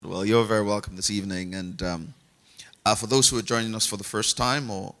Well, you're very welcome this evening. And for those who are joining us for the first time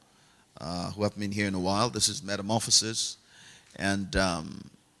or who haven't been here in a while, this is Metamorphosis. And,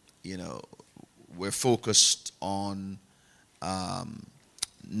 we're focused on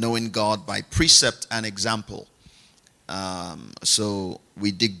knowing God by precept and example. So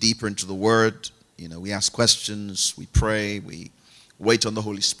we dig deeper into the Word. We ask questions, we pray, we wait on the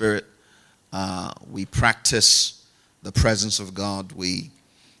Holy Spirit. We practice the presence of God.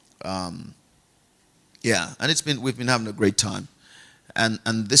 And we've been having a great time. And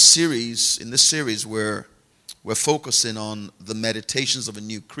in this series, we're focusing on the meditations of a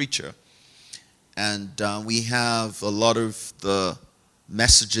new creature. And we have a lot of the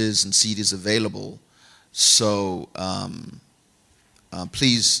messages and CDs available. So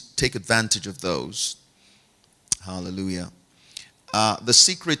please take advantage of those. Hallelujah. The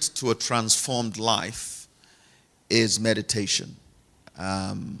secret to a transformed life is meditation.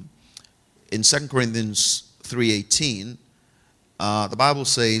 In 2 Corinthians 3:18, the Bible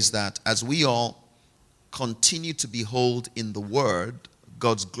says that as we all continue to behold in the Word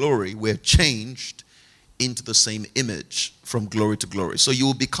God's glory, we're changed into the same image from glory to glory. So you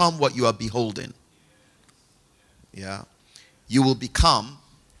will become what you are beholding. Yeah. You will become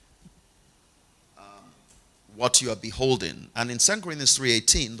what you are beholding. And in 2 Corinthians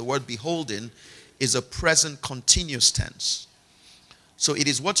 3:18, the word beholding is a present continuous tense. So it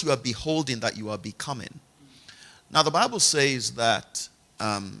is what you are beholding that you are becoming. Now the Bible says that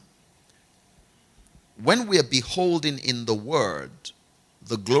when we are beholding in the Word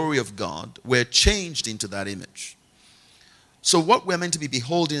the glory of God, we're changed into that image. So what we're meant to be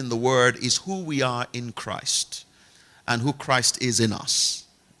beholding in the Word is who we are in Christ and who Christ is in us.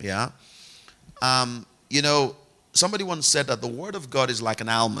 Yeah. Somebody once said that the Word of God is like an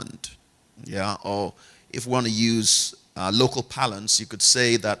almond. Yeah. Or if we want to use local parlance, you could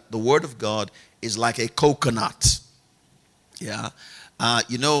say that the Word of God is like a coconut. Yeah.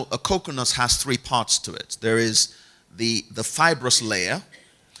 A coconut has three parts to it. There is the fibrous layer,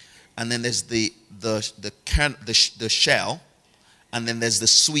 and then there's the shell, and then there's the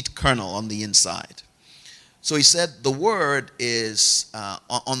sweet kernel on the inside. So he said the Word is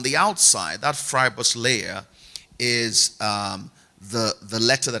on the outside. That fibrous layer is the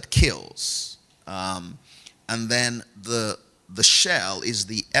letter that kills, and then the shell is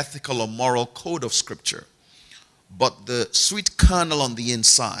the ethical or moral code of Scripture. But the sweet kernel on the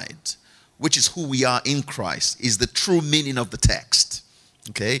inside, which is who we are in Christ, is the true meaning of the text.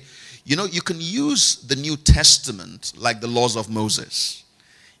 Okay? You can use the New Testament like the laws of Moses.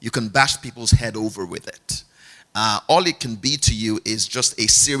 You can bash people's head over with it. All it can be to you is just a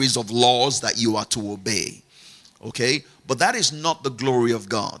series of laws that you are to obey. Okay? But that is not the glory of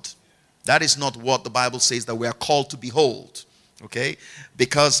God. That is not what the Bible says that we are called to behold. Okay?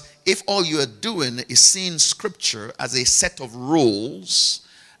 Because if all you are doing is seeing Scripture as a set of rules,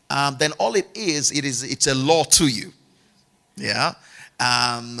 then all it's a law to you. Yeah?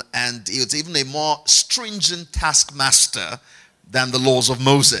 And it's even a more stringent taskmaster than the laws of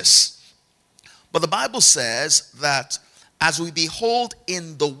Moses. But the Bible says that as we behold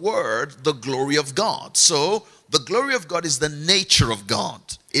in the Word the glory of God. So the glory of God is the nature of God.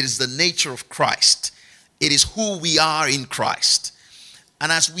 It is the nature of Christ. It is who we are in Christ.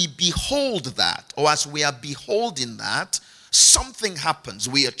 And as we behold that, or as we are beholding that, something happens.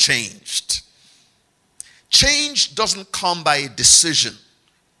 We are changed. Change doesn't come by a decision.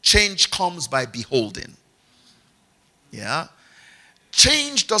 Change comes by beholding. Yeah?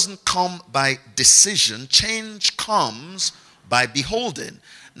 Change doesn't come by decision. Change comes by beholding.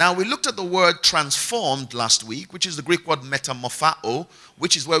 Now, we looked at the word transformed last week, which is the Greek word metamorphao,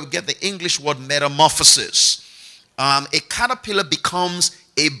 which is where we get the English word metamorphosis. A caterpillar becomes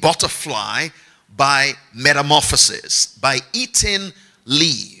a butterfly by metamorphosis, by eating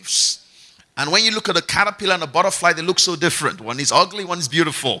leaves. And when you look at a caterpillar and a butterfly, they look so different. One is ugly, one is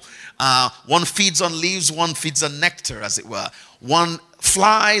beautiful. One feeds on leaves, one feeds on nectar, as it were. One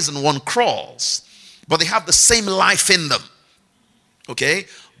flies and one crawls. But they have the same life in them. Okay?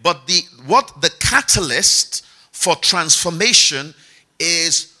 But what the catalyst for transformation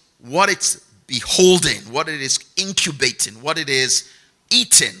is what it's beholding, what it is incubating, what it is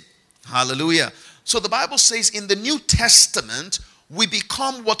eating. Hallelujah. So the Bible says in the New Testament, we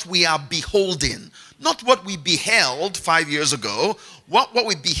become what we are beholding. Not what we beheld 5 years ago, what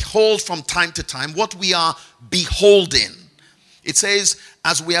we behold from time to time, what we are beholding. It says,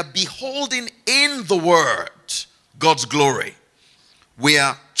 as we are beholding in the Word God's glory, we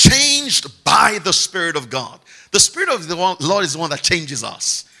are changed by the Spirit of God. The Spirit of the Lord is the one that changes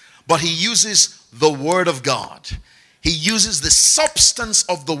us. But He uses the Word of God. He uses the substance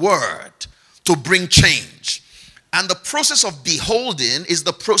of the word to bring change. And the process of beholding is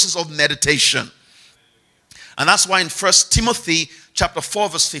the process of meditation. And that's why in 1 Timothy chapter 4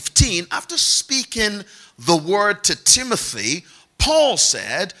 verse 15, after speaking the word to Timothy, Paul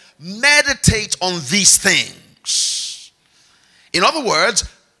said, meditate on these things. In other words,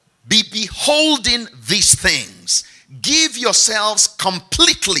 be beholding these things. Give yourselves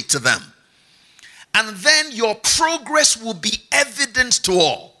completely to them. And then your progress will be evident to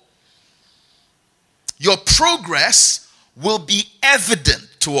all. Your progress will be evident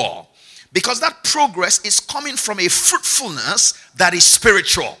to all. Because that progress is coming from a fruitfulness that is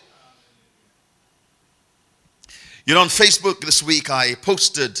spiritual. You know, on Facebook this week, I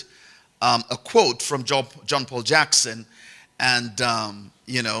posted a quote from John Paul Jackson. And,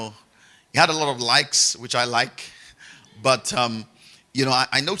 you know, he had a lot of likes, which I like. But, you know,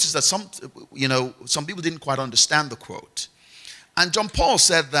 I noticed that some people didn't quite understand the quote. And John Paul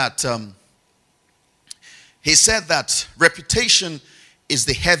said that, he said that reputation is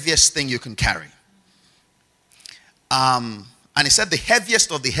the heaviest thing you can carry. And he said the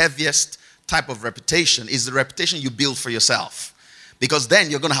heaviest of the heaviest type of reputation is the reputation you build for yourself. Because then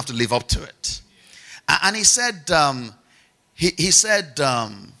you're going to have to live up to it. And he said,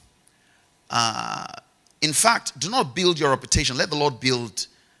 in fact, do not build your reputation. Let the Lord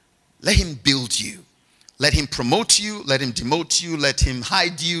let him build you. Let him promote you. Let him demote you. Let him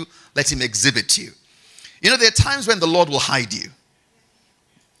hide you. Let him exhibit you. You know, there are times when the Lord will hide you.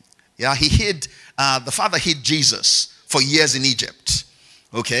 Yeah, the Father hid Jesus for years in Egypt.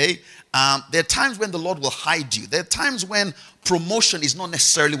 Okay? There are times when the Lord will hide you. There are times when promotion is not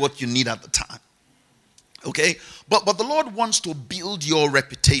necessarily what you need at the time. Okay? But the Lord wants to build your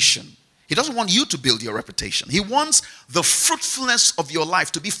reputation. He doesn't want you to build your reputation. He wants the fruitfulness of your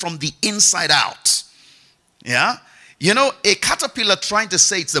life to be from the inside out. Yeah? You know, a caterpillar trying to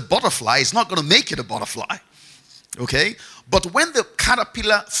say it's a butterfly is not going to make it a butterfly. Okay? But when the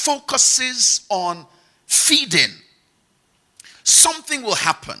caterpillar focuses on feeding, something will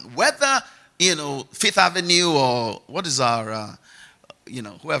happen. Whether, you know, Fifth Avenue or what is our,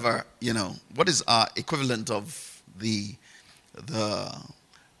 whoever, what is our equivalent of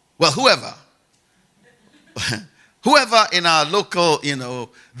whoever. Whoever in our local,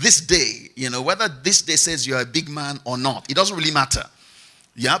 this day, whether this day says you're a big man or not, it doesn't really matter.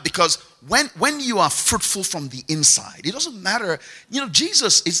 Yeah, because when you are fruitful from the inside, it doesn't matter.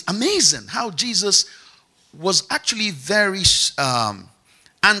 Jesus is amazing how Jesus was actually very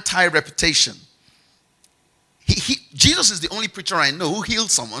anti-reputation. Jesus is the only preacher I know who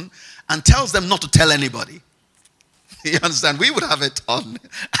heals someone and tells them not to tell anybody. You understand? We would have it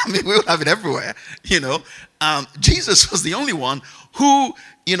we would have it everywhere, Jesus was the only one who,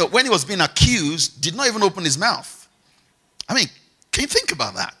 when he was being accused, did not even open his mouth. I mean, can you think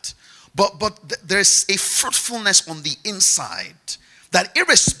about that? But there's a fruitfulness on the inside that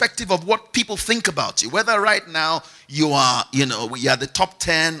irrespective of what people think about you, whether right now you are, you are the top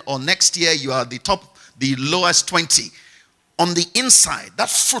 10 or next year you are the lowest 20, on the inside, that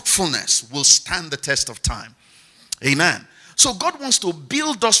fruitfulness will stand the test of time. Amen. So God wants to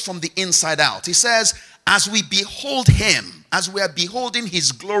build us from the inside out. He says, as we behold him, as we are beholding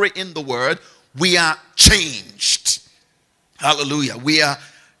his glory in the word, we are changed. Hallelujah. We are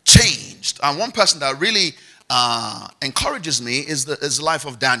changed. And one person that really encourages me is the life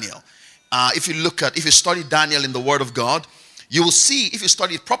of Daniel. If you study Daniel in the word of God, you will see, if you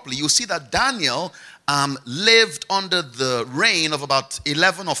study it properly, you will see that Daniel lived under the reign of about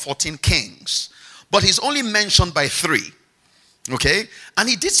 11 or 14 kings. But he's only mentioned by 3. Okay? And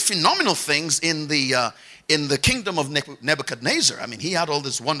he did phenomenal things in the kingdom of Nebuchadnezzar. I mean, he had all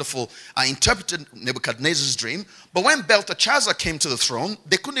this wonderful, interpreted Nebuchadnezzar's dream. But when Belteshazzar came to the throne,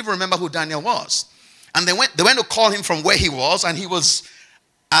 they couldn't even remember who Daniel was. And they went to call him from where he was, and he was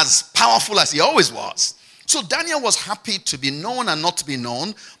as powerful as he always was. So Daniel was happy to be known and not to be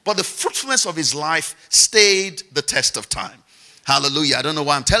known, but the fruitfulness of his life stayed the test of time. Hallelujah. I don't know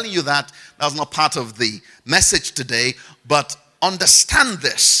why I'm telling you that. That's not part of the message today. But understand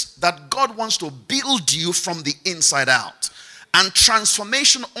this, that God wants to build you from the inside out. And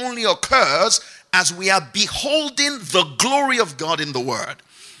transformation only occurs as we are beholding the glory of God in the word.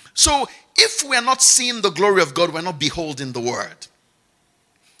 So if we are not seeing the glory of God, we're not beholding the word.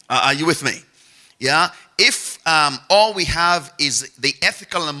 Are you with me? Yeah. If all we have is the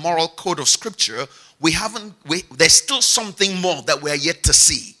ethical and moral code of scripture, there's still something more that we are yet to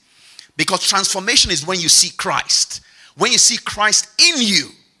see. Because transformation is when you see Christ. When you see Christ in you,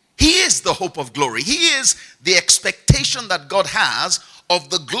 he is the hope of glory. He is the expectation that God has of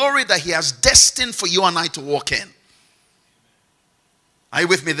the glory that he has destined for you and I to walk in. Are you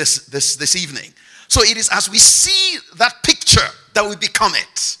with me this evening? So it is as we see that picture that we become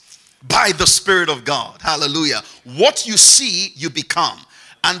it by the Spirit of God. Hallelujah. What you see, you become.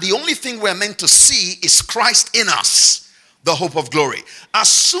 And the only thing we're meant to see is Christ in us, the hope of glory. As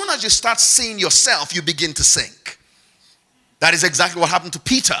soon as you start seeing yourself, you begin to sink. That is exactly what happened to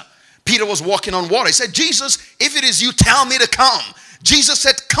Peter. Peter was walking on water. He said, Jesus, if it is you, tell me to come. Jesus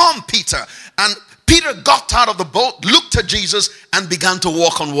said, come, Peter. And Peter got out of the boat, looked at Jesus, and began to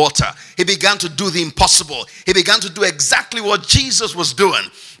walk on water. He began to do the impossible. He began to do exactly what Jesus was doing.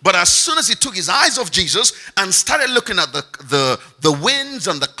 But as soon as he took his eyes off Jesus and started looking at the winds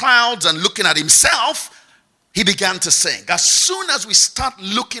and the clouds and looking at himself, he began to sink. As soon as we start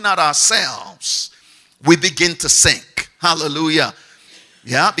looking at ourselves, we begin to sink. Hallelujah.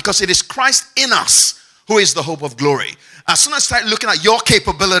 Yeah, because it is Christ in us who is the hope of glory. As soon as I start looking at your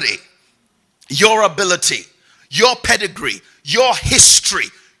capability, your ability, your pedigree, your history,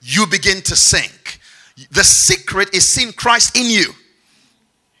 you begin to sink. The secret is seeing Christ in you.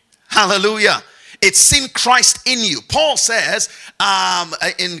 Hallelujah. It's seeing Christ in you. Paul says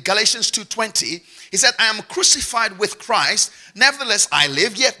in Galatians 2:20, he said, I am crucified with Christ. Nevertheless, I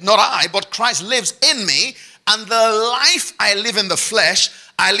live, yet not I, but Christ lives in me. And the life I live in the flesh,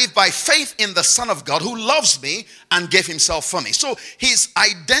 I live by faith in the Son of God who loves me and gave himself for me. So his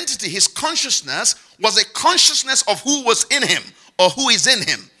identity, his consciousness was a consciousness of who was in him or who is in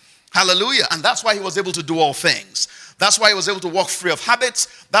him. Hallelujah. And that's why he was able to do all things. That's why he was able to walk free of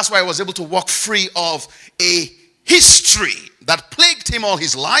habits. That's why he was able to walk free of a history that plagued him all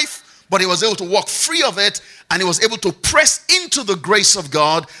his life. But he was able to walk free of it, and he was able to press into the grace of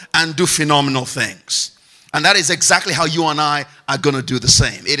God and do phenomenal things. And that is exactly how you and I are going to do the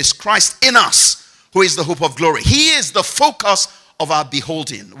same. It is Christ in us who is the hope of glory. He is the focus of our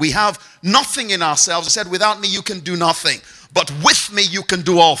beholding. We have nothing in ourselves. I said, without me you can do nothing, but with me you can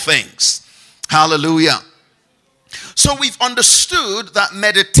do all things. Hallelujah. So we've understood that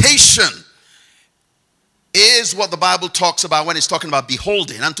meditation is what the Bible talks about when it's talking about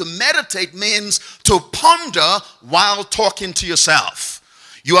beholding. And to meditate means to ponder while talking to yourself.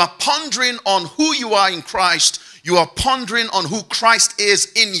 You are pondering on who you are in Christ. You are pondering on who Christ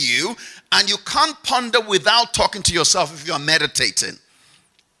is in you. And you can't ponder without talking to yourself if you are meditating.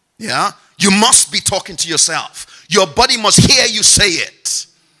 Yeah? You must be talking to yourself. Your body must hear you say it.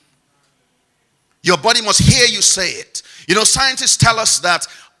 Your body must hear you say it. You know, scientists tell us that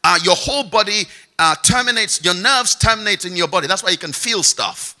your whole body terminates, your nerves terminate in your body. That's why you can feel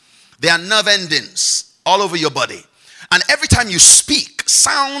stuff. There are nerve endings all over your body. And every time you speak,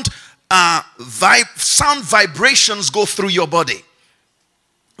 sound vibrations go through your body.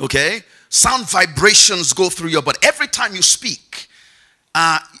 Okay? Sound vibrations go through your body. Every time you speak,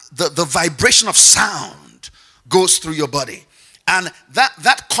 the vibration of sound goes through your body. And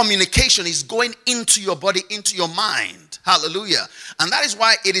that communication is going into your body, into your mind. Hallelujah. And that is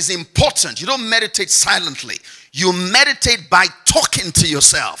why it is important. You don't meditate silently. You meditate by talking to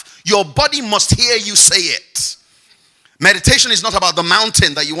yourself. Your body must hear you say it. Meditation is not about the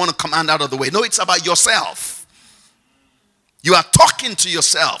mountain that you want to command out of the way. No, it's about yourself. You are talking to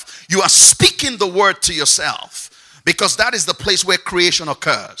yourself. You are speaking the word to yourself. Because that is the place where creation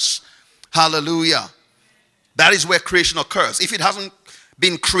occurs. Hallelujah. That is where creation occurs. If it hasn't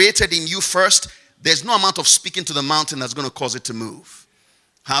been created in you first, there's no amount of speaking to the mountain that's going to cause it to move.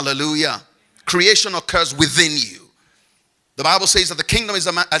 Hallelujah. Creation occurs within you. The Bible says that the kingdom is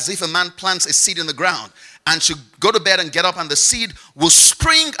as if a man plants a seed in the ground and should go to bed and get up, and the seed will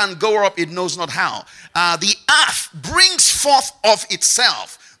spring and go up, it knows not how. The earth brings forth of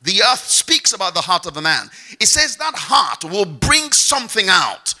itself. The earth speaks about the heart of a man. It says that heart will bring something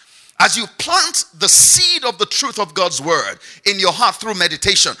out. As you plant the seed of the truth of God's word in your heart through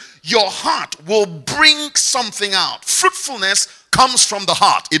meditation, your heart will bring something out. Fruitfulness comes from the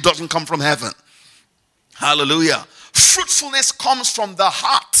heart. It doesn't come from heaven. Hallelujah. Fruitfulness comes from the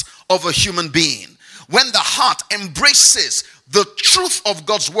heart of a human being. When the heart embraces the truth of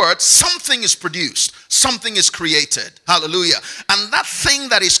God's word, something is produced. Something is created. Hallelujah. And that thing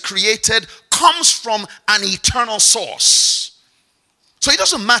that is created comes from an eternal source. So it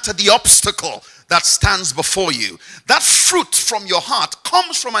doesn't matter the obstacle that stands before you. That fruit from your heart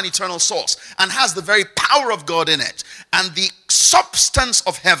comes from an eternal source and has the very power of God in it and the substance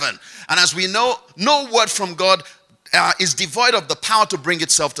of heaven. And as we know, no word from God is devoid of the power to bring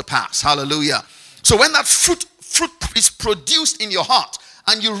itself to pass. Hallelujah. So when that fruit is produced in your heart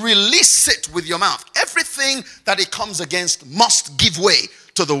and you release it with your mouth, everything that it comes against must give way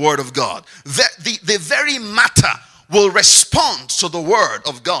to the word of God. The very matter will respond to the word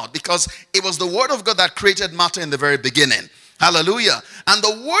of God, because it was the word of God that created matter in the very beginning. Hallelujah. And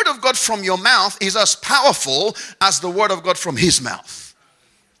the word of God from your mouth is as powerful as the word of God from his mouth.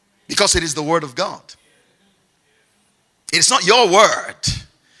 Because it is the word of God. It's not your word.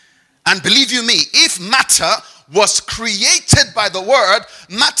 And believe you me, if matter was created by the word,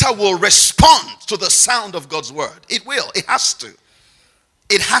 matter will respond to the sound of God's word. It will. It has to.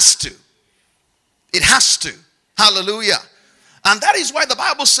 It has to. It has to. Hallelujah. And that is why the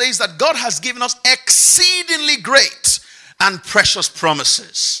Bible says that God has given us exceedingly great and precious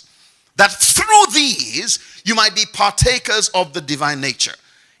promises, that through these you might be partakers of the divine nature.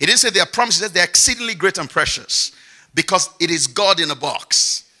 It didn't say they are promises, they're exceedingly great and precious, because it is God in a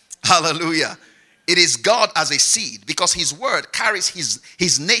box. Hallelujah. It is God as a seed, because his word carries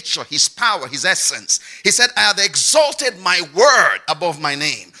his nature, his power, his essence. He said, I have exalted my word above my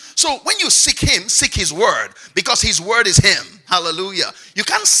name. So when you seek him, seek his word, because his word is him. Hallelujah. You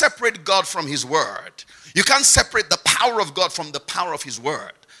can't separate God from his word. You can't separate the power of God from the power of his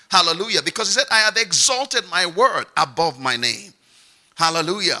word. Hallelujah. Because he said, I have exalted my word above my name.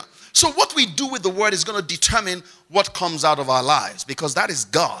 Hallelujah. So what we do with the word is going to determine what comes out of our lives, because that is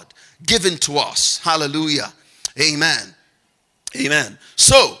God given to us. Hallelujah. Amen. Amen.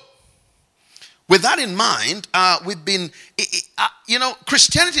 So with that in mind, we've been,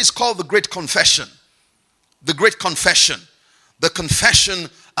 Christianity is called the Great Confession. The Great Confession. The confession,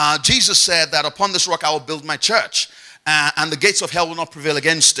 Jesus said that upon this rock I will build my church, and the gates of hell will not prevail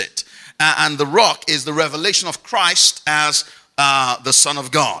against it. And the rock is the revelation of Christ as the Son of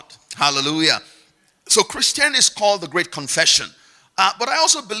God. Hallelujah. So Christianity is called the Great Confession. But I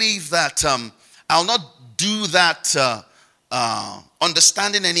also believe that I'll not do that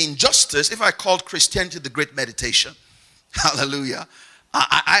understanding any injustice if I called Christianity the Great Meditation. Hallelujah.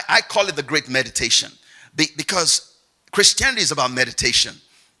 I call it the Great Meditation because Christianity is about meditation.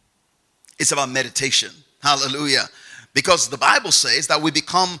 It's about meditation. Hallelujah. Because the Bible says that we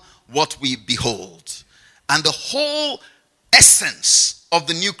become what we behold. And the whole essence of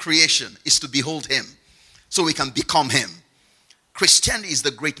the new creation is to behold him, so we can become him. Christianity is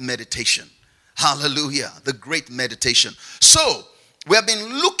the great meditation. Hallelujah. The great meditation. So we have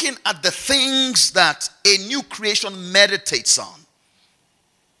been looking at the things that a new creation meditates on.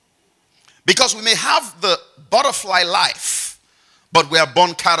 Because we may have the butterfly life, but we are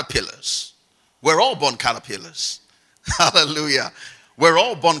born caterpillars. We're all born caterpillars. Hallelujah. We're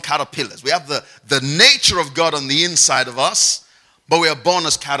all born caterpillars. We have the nature of God on the inside of us, but we are born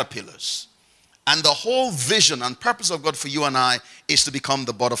as caterpillars. And the whole vision and purpose of God for you and I is to become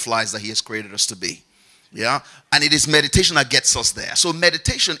the butterflies that he has created us to be. Yeah. And it is meditation that gets us there. So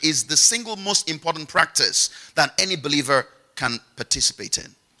meditation is the single most important practice that any believer can participate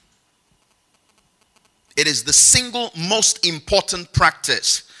in. It is the single most important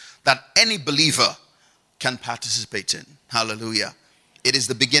practice that any believer can participate in. Hallelujah. It is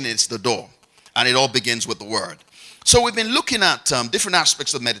the beginning, it's the door. And it all begins with the word. So we've been looking at different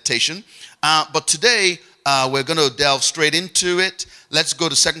aspects of meditation. But today we're going to delve straight into it. Let's go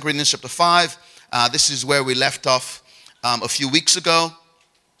to 2 Corinthians chapter 5. This is where we left off a few weeks ago.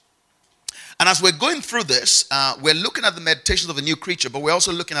 And as we're going through this, we're looking at the meditations of a new creature, but we're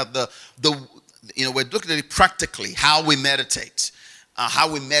also looking at we're looking at it practically, how we meditate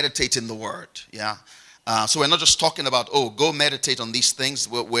in the word. Yeah. So we're not just talking about, go meditate on these things.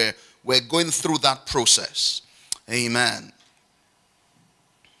 We're going through that process. Amen.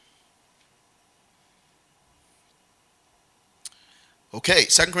 Okay,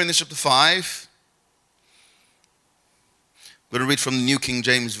 2 Corinthians chapter 5. I'm going to read from the New King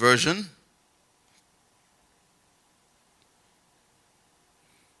James Version.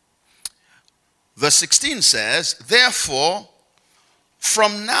 Verse 16 says, therefore,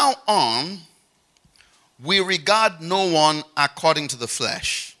 from now on, we regard no one according to the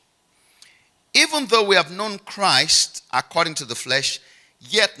flesh. Even though we have known Christ according to the flesh,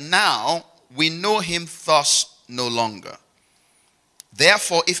 yet now we know him thus no longer.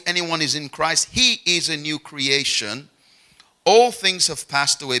 Therefore, if anyone is in Christ, he is a new creation. All things have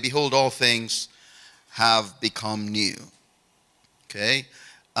passed away. Behold, all things have become new. Okay.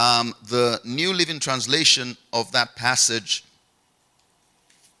 The New Living Translation of that passage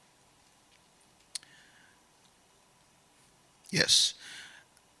yes.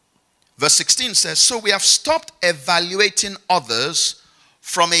 Verse 16 says, so we have stopped evaluating others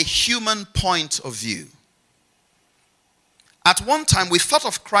from a human point of view. At one time, we thought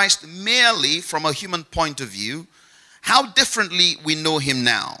of Christ merely from a human point of view. How differently we know him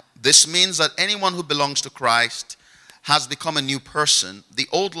now. This means that anyone who belongs to Christ has become a new person. The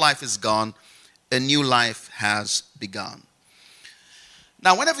old life is gone. A new life has begun.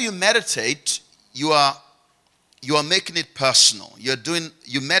 Now, whenever you meditate, you are you are making it personal.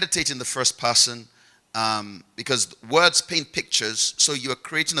 You meditate in the first person, because words paint pictures, so you are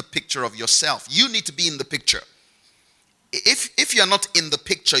creating a picture of yourself. You need to be in the picture. If you're not in the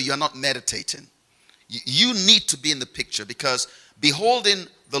picture, you're not meditating. You need to be in the picture, because beholding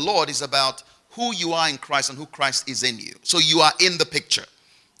the Lord is about who you are in Christ and who Christ is in you. So you are in the picture.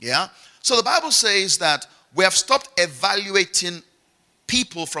 Yeah? So the Bible says that we have stopped evaluating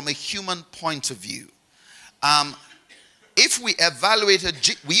people from a human point of view. If we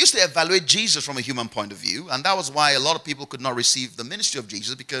used to evaluate Jesus from a human point of view, and that was why a lot of people could not receive the ministry of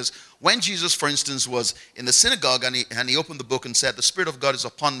Jesus, because when Jesus, for instance, was in the synagogue and he opened the book and said, "The Spirit of God is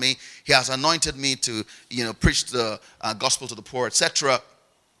upon me. He has anointed me to, preach the gospel to the poor, etc."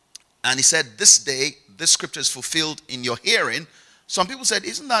 And he said, "This day, this scripture is fulfilled in your hearing." Some people said,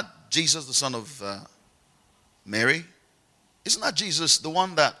 "Isn't that Jesus, the son of Mary? Isn't that Jesus, the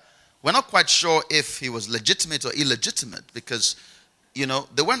one that..." We're not quite sure if he was legitimate or illegitimate, because,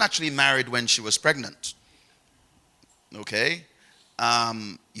 they weren't actually married when she was pregnant. Okay?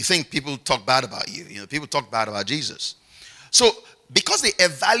 You think people talk bad about you. People talk bad about Jesus. So, because they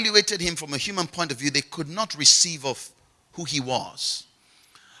evaluated him from a human point of view, they could not receive of who he was.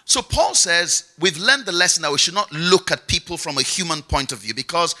 So Paul says, we've learned the lesson that we should not look at people from a human point of view,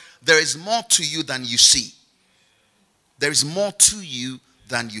 because there is more to you than you see. There is more to you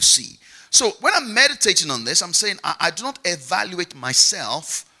than you see. So when I'm meditating on this, I'm saying I do not evaluate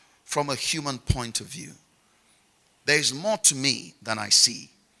myself from a human point of view. There is more to me than I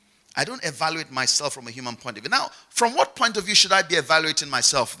see. I don't evaluate myself from a human point of view. Now, from what point of view should I be evaluating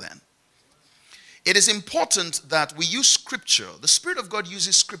myself then? It is important that we use scripture. The Spirit of God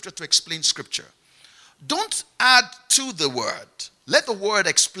uses scripture to explain scripture. Don't add to the word. Let the word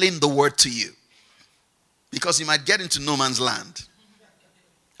explain the word to you, because you might get into no man's land.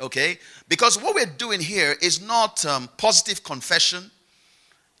 Okay? Because what we're doing here is not positive confession.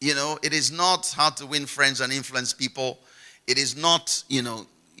 It is not how to win friends and influence people. It is not,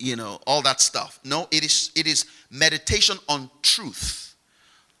 all that stuff. No, it is meditation on truth.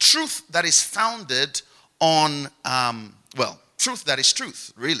 Truth that is founded on, truth that is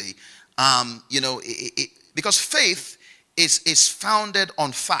truth, really. Because faith is founded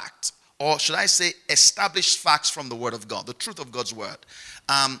on fact. Or should I say established facts from the Word of God, the truth of God's Word.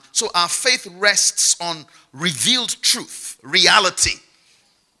 So our faith rests on revealed truth, reality.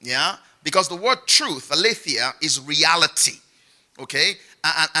 Yeah? Because the word truth, aletheia, is reality. Okay?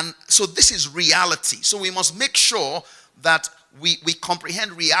 And so this is reality. So we must make sure that we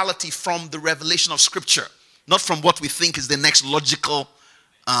comprehend reality from the revelation of Scripture, not from what we think is the next logical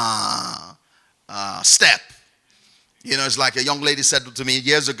step. It's like a young lady said to me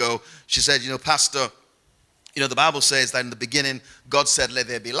years ago. She said, "Pastor, the Bible says that in the beginning, God said, 'Let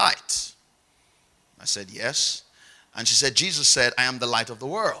there be light.'" I said, "Yes." And she said, "Jesus said, 'I am the light of the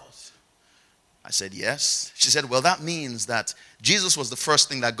world.'" I said, "Yes." She said, "Well, that means that Jesus was the first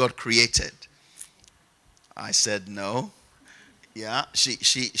thing that God created." I said, "No." Yeah, she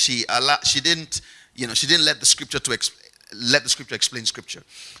didn't, she didn't let the scripture explain scripture.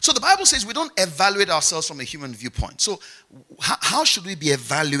 So the Bible says we don't evaluate ourselves from a human viewpoint. So how should we be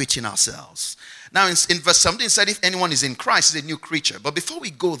evaluating ourselves? Now in verse 17 it said, "If anyone is in Christ, is a new creature." But before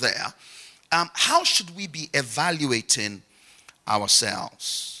we go there, how should we be evaluating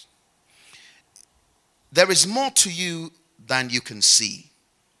ourselves? There is more to you than you can see.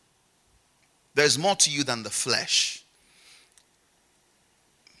 There is more to you than the flesh.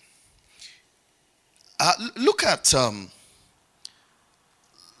 Look at,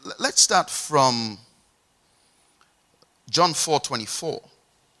 let's start from John 4:24.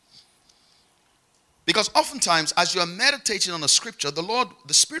 Because oftentimes, as you are meditating on a scripture,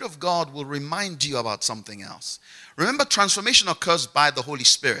 the Spirit of God will remind you about something else. Remember, transformation occurs by the Holy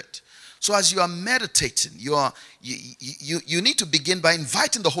Spirit. So as you are meditating, you need to begin by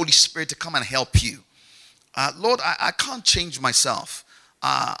inviting the Holy Spirit to come and help you. Lord, I can't change myself.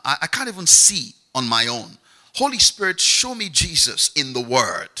 I can't even see on my own. Holy Spirit, show me Jesus in the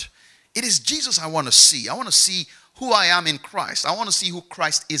Word. It is Jesus I want to see. I want to see who I am in Christ. I want to see who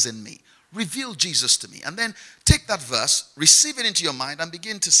Christ is in me. Reveal Jesus to me. And then take that verse, receive it into your mind, and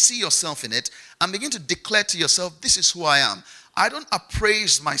begin to see yourself in it, and begin to declare to yourself, this is who I am. I don't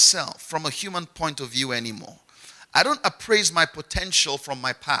appraise myself from a human point of view anymore. I don't appraise my potential from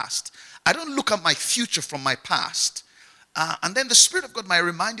my past. I don't look at my future from my past. And then the Spirit of God might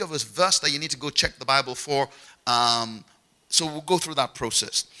remind you of a verse that you need to go check the Bible for. So we'll go through that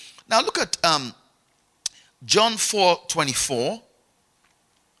process. Now look at John 4:24.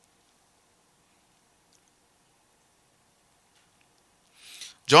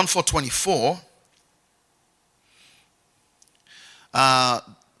 John 4:24.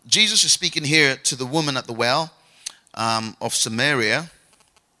 Jesus is speaking here to the woman at the well of Samaria.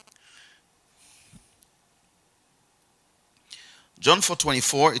 John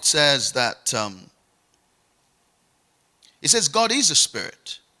 4:24, it says that, it says God is a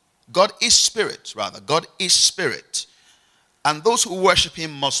spirit. God is spirit, rather. God is spirit. And those who worship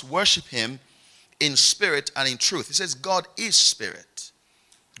him must worship him in spirit and in truth. It says God is spirit.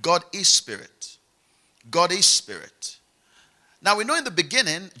 God is spirit. God is spirit. Now we know in the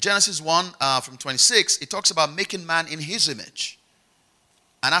beginning, Genesis 1 from 26, it talks about making man in his image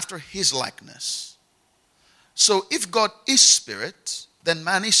and after his likeness. So if God is spirit, then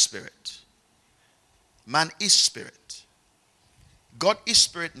man is spirit. Man is spirit. God is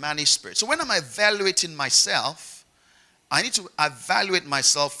spirit, man is spirit. So when I'm evaluating myself, I need to evaluate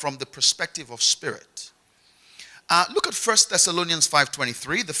myself from the perspective of spirit. Look at 1 Thessalonians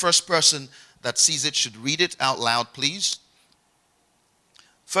 5:23. The first person that sees it should read it out loud, please.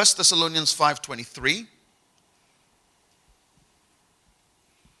 1 Thessalonians 5:23.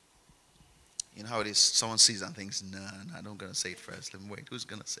 You know how it is. Someone sees that and thinks, no, I'm not going to say it first. Let me wait. Who's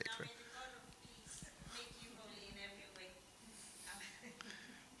going to say it first?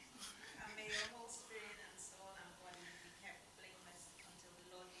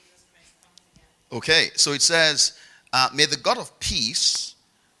 Okay, so it says, may the God of peace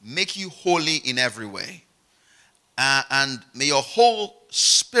make you holy in every way. And may your whole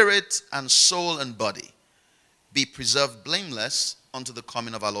spirit and soul and body be preserved blameless unto the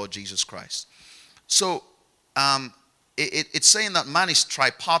coming of our Lord Jesus Christ. So it's saying that man is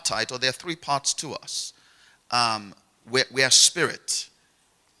tripartite, or there are three parts to us. We are spirit.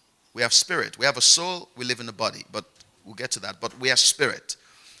 We have spirit. We have a soul. We live in a body. But we'll get to that. But we are spirit.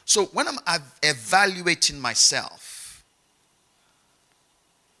 So when I'm evaluating myself,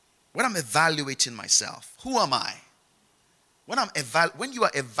 who am I? When you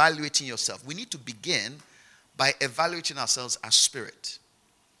are evaluating yourself, we need to begin by evaluating ourselves as spirit.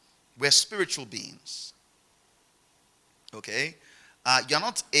 We're spiritual beings. Okay? You're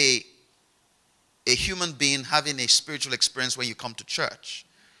not a human being having a spiritual experience when you come to church.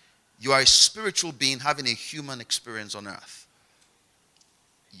 You are a spiritual being having a human experience on earth.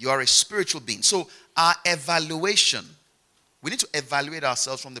 You are a spiritual being. So our evaluation, we need to evaluate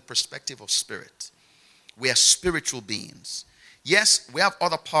ourselves from the perspective of spirit. We are spiritual beings. Yes, we have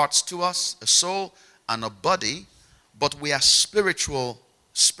other parts to us, a soul and a body, but we are spiritual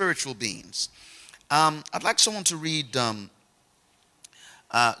beings. I'd like someone to read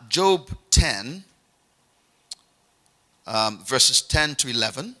Job 10, verses 10 to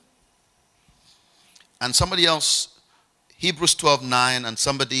 11. And somebody else, Hebrews 12:9, and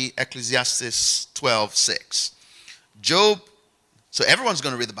somebody Ecclesiastes 12:6. Job, so everyone's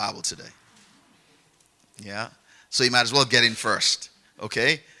going to read the Bible today. Yeah? So you might as well get in first.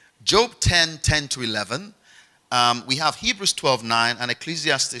 Okay? Job 10:10 to 11. We have Hebrews 12:9 and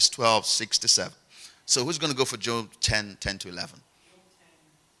Ecclesiastes 12:6 to 7. So who's going to go for Job 10:10 to 11?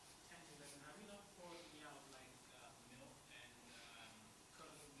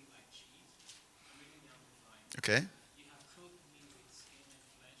 Okay.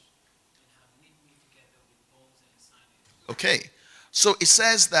 Okay. So it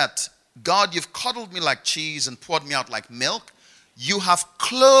says that, God, you've cuddled me like cheese and poured me out like milk. You have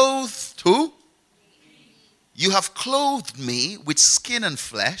clothed who? You have clothed me with skin and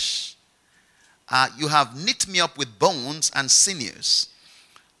flesh. You have knit me up with bones and sinews.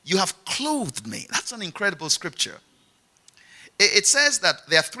 You have clothed me. That's an incredible scripture. It says that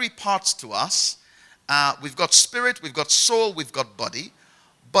there are three parts to us. We've got spirit, we've got soul, we've got body.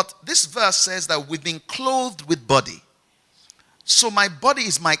 But this verse says that we've been clothed with body. So my body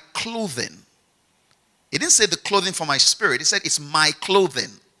is my clothing. It didn't say the clothing for my spirit. It said it's my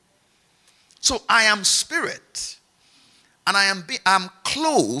clothing. So I am spirit. And I'm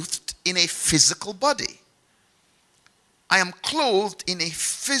clothed in a physical body. I am clothed in a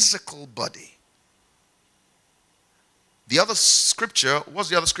physical body. The other scripture, what's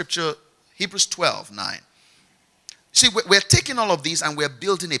the other scripture? Hebrews 12:9. See, we're taking all of these and we're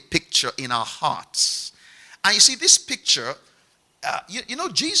building a picture in our hearts. And you see, this picture, you know,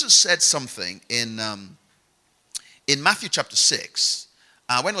 Jesus said something in Matthew chapter 6,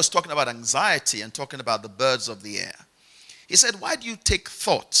 when he was talking about anxiety and talking about the birds of the air. He said, why do you take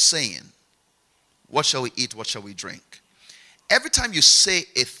thought, saying, what shall we eat, what shall we drink? Every time you say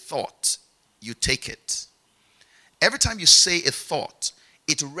a thought, you take it. Every time you say a thought,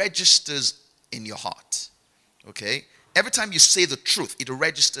 it registers in your heart. Okay? Every time you say the truth, it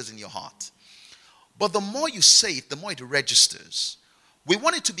registers in your heart. But the more you say it, the more it registers. We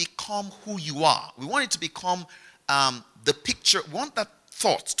want it to become who you are. We want it to become the picture, we want that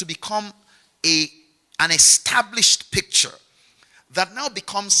thought to become an established picture that now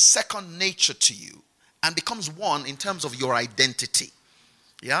becomes second nature to you and becomes one in terms of your identity.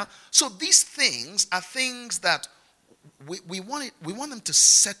 Yeah? So these things are things that we want them to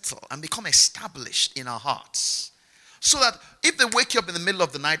settle and become established in our hearts. So that if they wake you up in the middle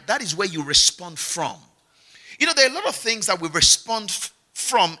of the night, that is where you respond from. You know, there are a lot of things that we respond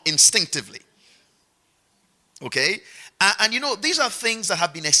from instinctively. Okay? And you know, these are things that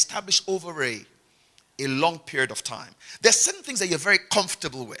have been established over a long period of time. There's certain things that you're very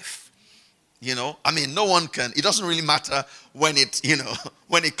comfortable with. You know, I mean, no one can, it doesn't really matter when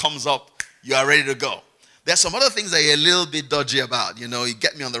when it comes up, you are ready to go. There's some other things that you're a little bit dodgy about. You know, you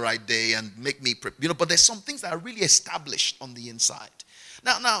get me on the right day and make me, but there's some things that are really established on the inside.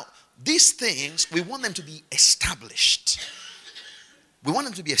 Now, these things, we want them to be established. We want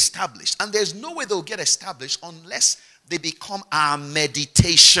them to be established. And there's no way they'll get established unless they become our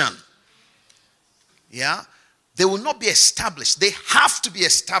meditation. Yeah? They will not be established. They have to be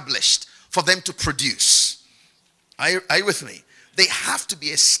established for them to produce. Are you with me? They have to be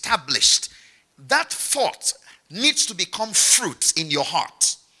established. That thought needs to become fruit in your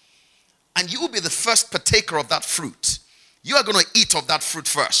heart. And you will be the first partaker of that fruit. You are going to eat of that fruit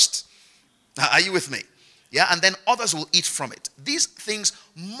first. Are you with me? Yeah, and then others will eat from it. These things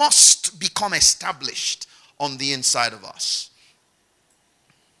must become established on the inside of us.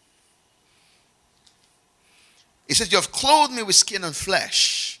 He says, you have clothed me with skin and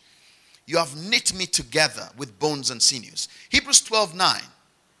flesh. You have knit me together with bones and sinews. Hebrews 12:9.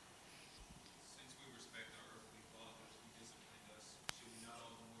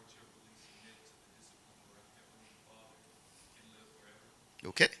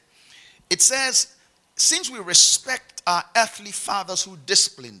 Okay. It says, since we respect our earthly fathers who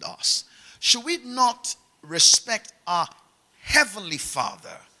disciplined us, should we not respect our heavenly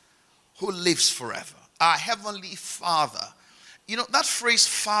Father who lives forever? Our heavenly Father. You know, that phrase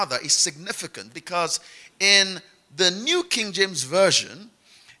father is significant because in the New King James Version,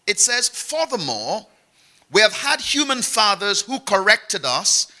 it says, furthermore, we have had human fathers who corrected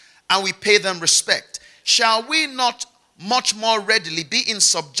us and we pay them respect. Shall we not much more readily be in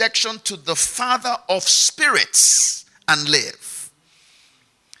subjection to the Father of spirits and live?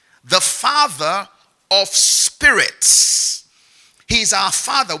 The Father of spirits. He's our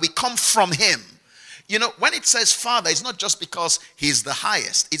Father. We come from him. You know, when it says Father, it's not just because he's the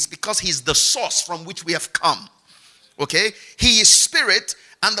highest. It's because he's the source from which we have come. Okay? He is spirit,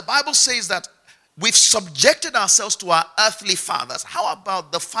 and the Bible says that we've subjected ourselves to our earthly fathers. How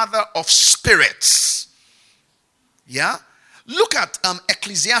about the Father of spirits? Yeah? Look at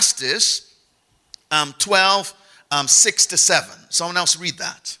Ecclesiastes 12, 6 to 7. Someone else read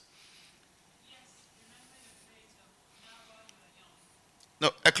that. No,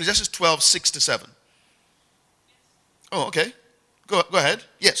 Ecclesiastes 12, 6 to 7. Oh, okay. Go ahead.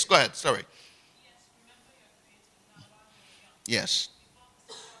 Yes, go ahead. Sorry. Yes.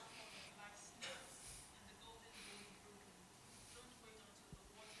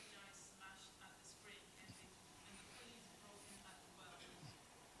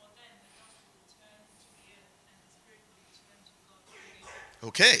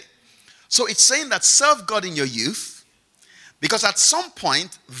 Okay. So it's saying that serve God in your youth, because at some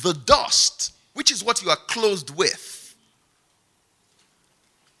point, the dust, which is what you are clothed with,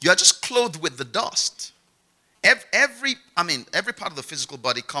 you are just clothed with the dust. Every part of the physical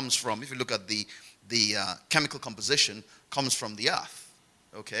body comes from, if you look at the chemical composition, comes from the earth.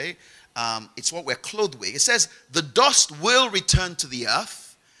 Okay? It's what we're clothed with. It says, the dust will return to the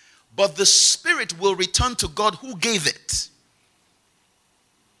earth, but the spirit will return to God who gave it.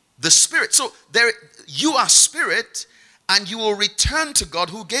 The spirit. So you are spirit, and you will return to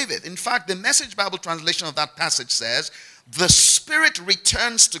God who gave it. In fact, the Message Bible translation of that passage says, the spirit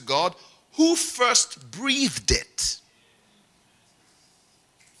returns to God who first breathed it.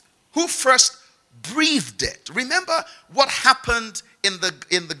 Who first breathed it. Remember what happened in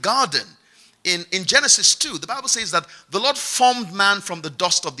the garden. In Genesis 2, the Bible says that the Lord formed man from the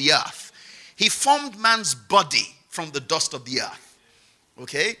dust of the earth. He formed man's body from the dust of the earth.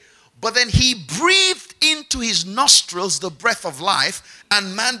 Okay? But then he breathed into his nostrils the breath of life,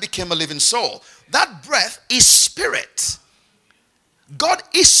 and man became a living soul. That breath is spirit. God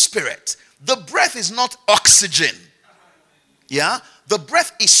is spirit. The breath is not oxygen. Yeah? The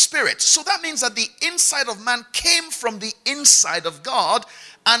breath is spirit. So that means that the inside of man came from the inside of God.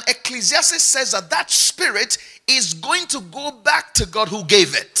 And Ecclesiastes says that that spirit is going to go back to God who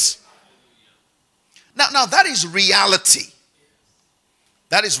gave it. Now that is reality.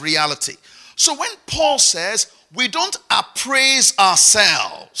 That is reality. So when Paul says, we don't appraise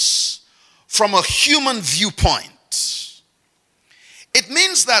ourselves from a human viewpoint. It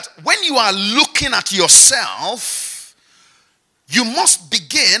means that when you are looking at yourself, you must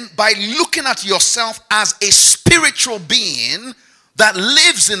begin by looking at yourself as a spiritual being that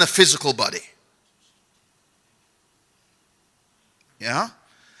lives in a physical body. Yeah?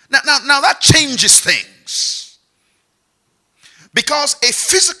 Now that changes things. Because a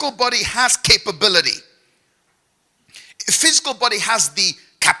physical body has capability. A physical body has the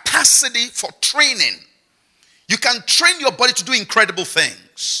capacity for training. You can train your body to do incredible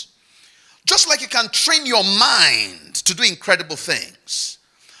things. Just like you can train your mind to do incredible things.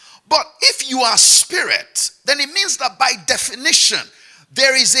 But if you are spirit, then it means that by definition,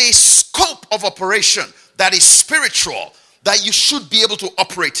 there is a scope of operation that is spiritual that you should be able to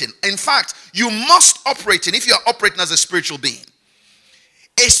operate in. In fact, you must operate in if you are operating as a spiritual being.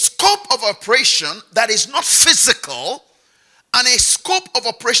 A scope of operation that is not physical and a scope of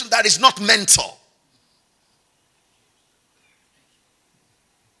operation that is not mental.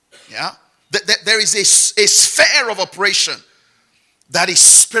 Yeah? There is a sphere of operation that is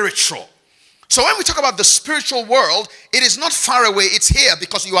spiritual. So when we talk about the spiritual world, it is not far away, it's here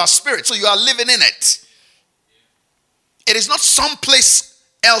because you are spirit, so you are living in it. It is not someplace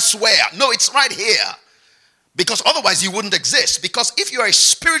elsewhere. No, it's right here. Because otherwise you wouldn't exist. Because if you are a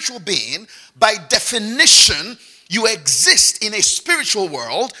spiritual being, by definition, you exist in a spiritual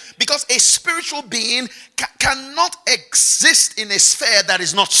world, because a spiritual being cannot exist in a sphere that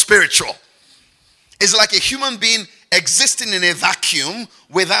is not spiritual. It's like a human being existing in a vacuum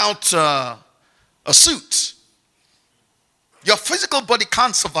without a suit. Your physical body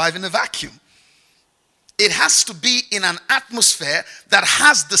can't survive in a vacuum. It has to be in an atmosphere that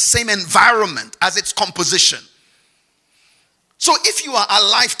has the same environment as its composition. So if you are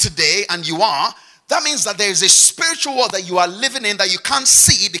alive today, and you are, that means that there is a spiritual world that you are living in that you can't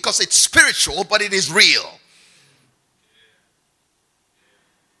see because it's spiritual, but it is real.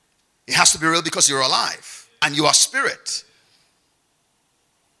 It has to be real because you're alive and you are spirit.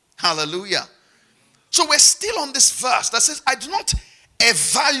 Hallelujah. So we're still on this verse that says, I do not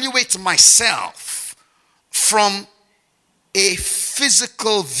evaluate myself from a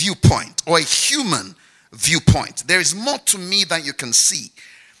physical viewpoint or a human viewpoint. There is more to me than you can see.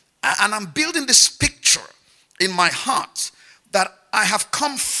 And I'm building this picture in my heart that I have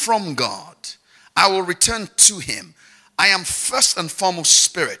come from God. I will return to him. I am first and foremost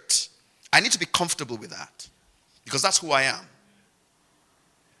spirit. I need to be comfortable with that because that's who I am.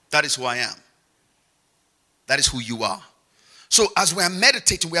 That is who I am. That is who you are. So as we are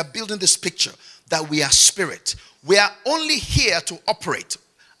meditating, we are building this picture that we are spirit. We are only here to operate.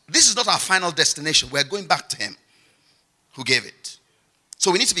 This is not our final destination. We are going back to him who gave it.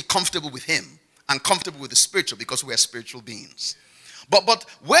 So we need to be comfortable with him and comfortable with the spiritual because we are spiritual beings. But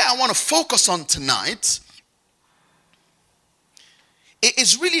where I want to focus on tonight, it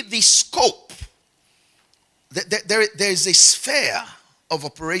is really the scope. There is a sphere of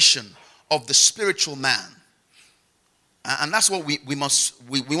operation of the spiritual man. And that's what we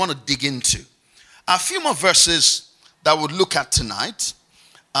want to dig into. A few more verses that we'll look at tonight.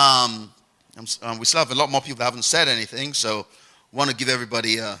 We still have a lot more people that haven't said anything, so I want to give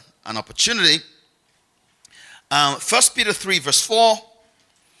everybody an opportunity. 1 Peter 3 verse 4.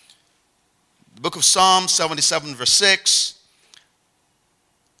 The book of Psalms 77 verse 6.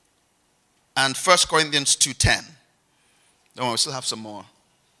 And 1 Corinthians 2:10. Don't worry, we still have some more.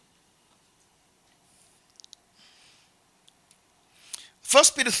 1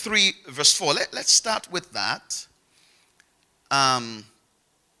 Peter 3 verse 4. Let's start with that.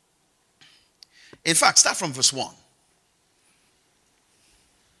 In fact, start from verse 1.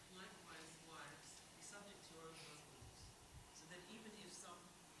 Likewise, wives, be subject to your own husbands, so that even if some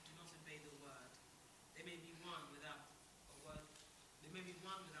do not obey the word, they may be won without a word. They may be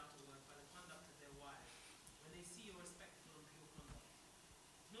won without a word by the conduct of their wives, when they see your respectful and pure conduct.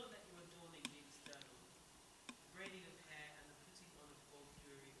 Not that your adorning be external, the braiding of hair and the putting on of gold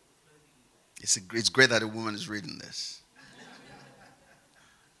jewelry or the clothing you wear. It's great that a woman is reading this.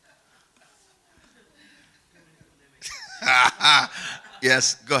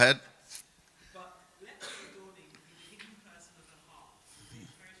 Yes, go ahead. But let the adorning be the hidden person of the heart, with the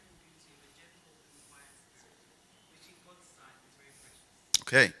encouragement beauty of a gentle and quiet spirit, which in God's sight is very precious.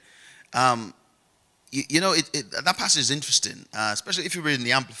 That passage is interesting, especially if you read in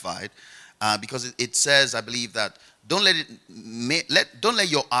the Amplified, because it says, I believe, that don't let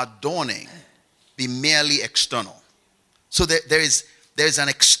your adorning be merely external. So there is an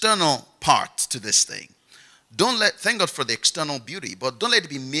external part to this thing. Thank God for the external beauty, but don't let it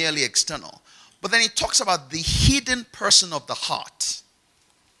be merely external. But then he talks about the hidden person of the heart.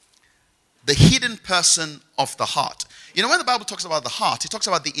 The hidden person of the heart. You know, when the Bible talks about the heart, it talks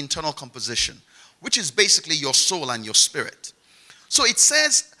about the internal composition, which is basically your soul and your spirit. So it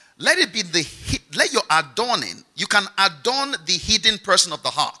says, let your adorning, you can adorn the hidden person of the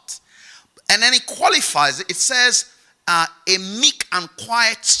heart. And then it qualifies it. It says, a meek and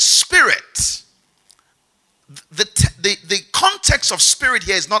quiet spirit. The context of spirit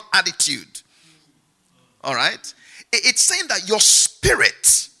here is not attitude. All right? It's saying that your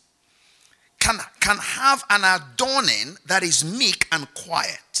spirit can have an adorning that is meek and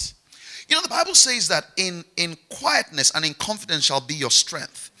quiet. You know, the Bible says that in quietness and in confidence shall be your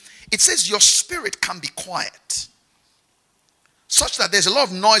strength. It says your spirit can be quiet, such that there's a lot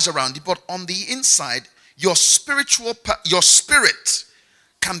of noise around you, but on the inside, your spirit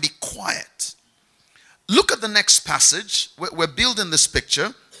can be quiet. Look at the next passage. We're building this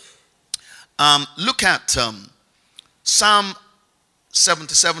picture. Look at Psalm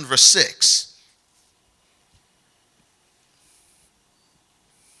 77 verse 6.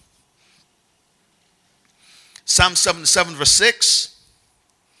 Psalm 77 verse 6.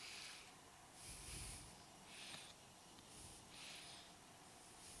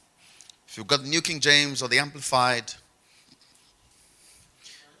 If you've got the New King James or the Amplified.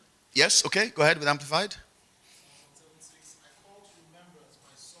 Yes, okay, go ahead with Amplified.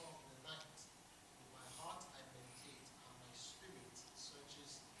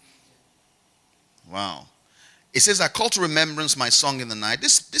 Wow. It says, I call to remembrance my song in the night.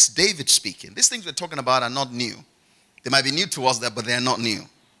 This David speaking. These things we're talking about are not new. They might be new to us, but they are not new.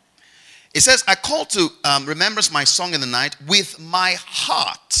 It says, I call to remembrance my song in the night. With my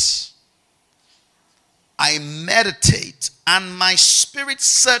heart I meditate, and my spirit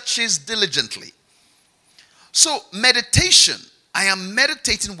searches diligently. So meditation, I am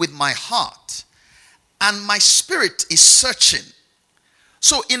meditating with my heart, and my spirit is searching.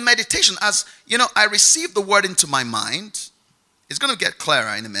 So in meditation, as you know, I receive the word into my mind. It's going to get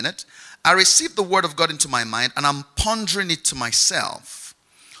clearer in a minute. I receive the word of God into my mind, and I'm pondering it to myself.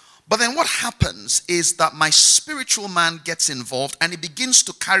 But then what happens is that my spiritual man gets involved, and he begins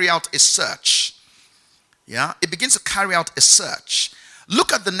to carry out a search. Yeah, it begins to carry out a search.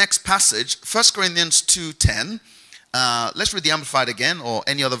 Look at the next passage, 1 Corinthians 2:10. Let's read the Amplified again, or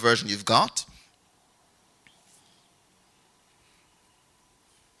any other version you've got.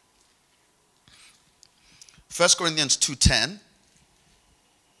 1 Corinthians 2:10.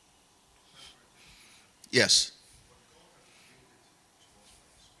 Yes.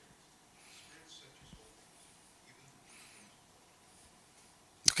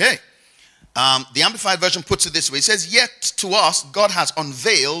 Okay. The Amplified Version puts it this way. It says, yet to us God has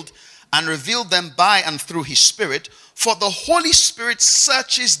unveiled and revealed them by and through his Spirit. For the Holy Spirit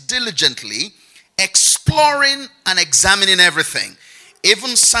searches diligently, exploring and examining everything,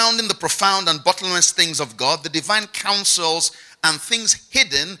 even sounding the profound and bottomless things of God, the divine counsels and things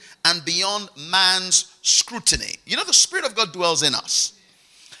hidden and beyond man's scrutiny. You know, the Spirit of God dwells in us.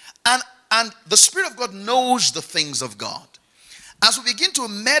 And the Spirit of God knows the things of God. As we begin to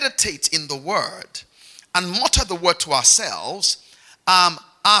meditate in the Word and mutter the Word to ourselves,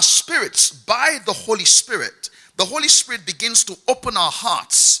 our spirits, by the Holy Spirit begins to open our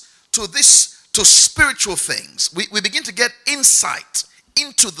hearts to spiritual things. We begin to get insight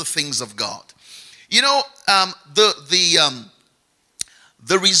into the things of God. You know,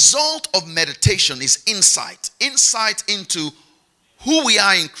 the result of meditation is insight into who we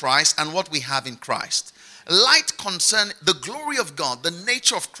are in Christ and what we have in Christ. Light concerning the glory of God, the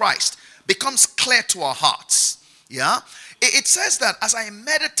nature of Christ, becomes clear to our hearts. Yeah, it says that as I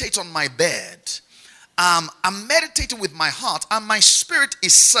meditate on my bed, I'm meditating with my heart, and my spirit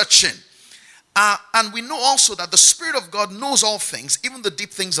is searching. And we know also that the Spirit of God knows all things, even the deep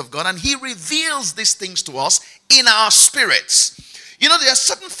things of God, and he reveals these things to us in our spirits. You know, there are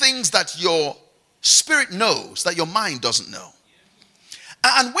certain things that your spirit knows that your mind doesn't know.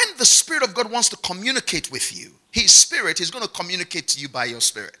 And when the Spirit of God wants to communicate with you, his Spirit is going to communicate to you by your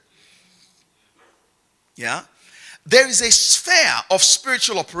spirit. Yeah? There is a sphere of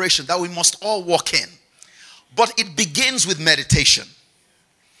spiritual operation that we must all walk in. But it begins with meditation.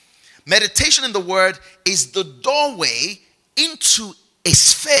 Meditation in the Word is the doorway into a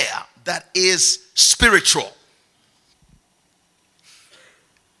sphere that is spiritual.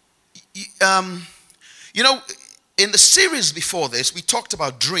 You know, in the series before this, we talked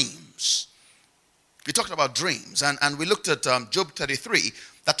about dreams. We talked about dreams, and we looked at Job 33,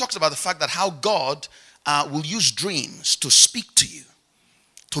 that talks about the fact that how God will use dreams to speak to you,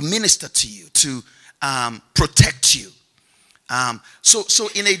 to minister to you, to protect you. So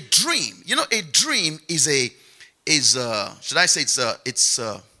in a dream, a dream is should I say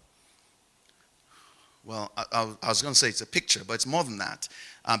well, I was going to say it's a picture, but it's more than that,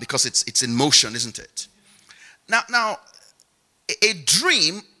 because it's in motion, isn't it? Now, a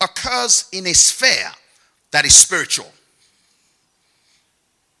dream occurs in a sphere that is spiritual.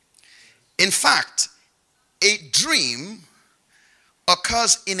 In fact, a dream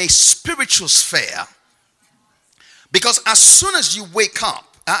occurs in a spiritual sphere, because as soon as you wake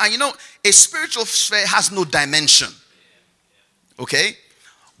up, a spiritual sphere has no dimension. Okay?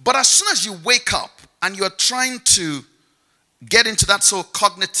 But as soon as you wake up and you're trying to get into that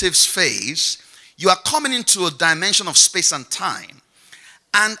cognitive phase, you are coming into a dimension of space and time.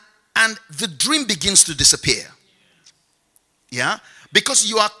 And the dream begins to disappear. Yeah? Because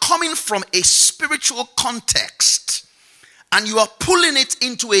you are coming from a spiritual context and you are pulling it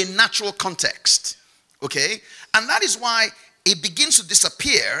into a natural context. Okay? And that is why it begins to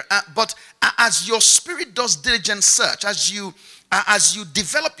disappear. But as your spirit does diligent search, as you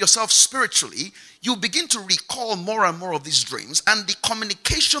develop yourself spiritually, you begin to recall more and more of these dreams, and the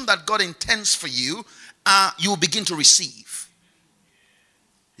communication that God intends for you, you will begin to receive.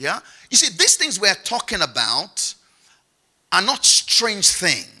 Yeah? You see, these things we are talking about are not strange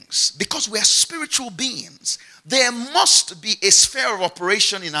things, because we are spiritual beings. There must be a sphere of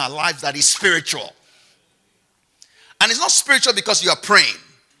operation in our lives that is spiritual. And it's not spiritual because you are praying.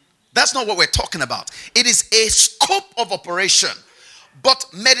 That's not what we're talking about. It is a scope of operation. But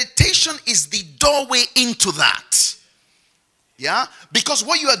meditation is the doorway into that. Yeah? Because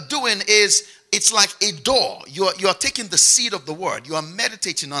what you are doing is, it's like a door. You are taking the seed of the word. You are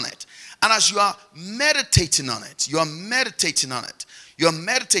meditating on it. And as you are meditating on it,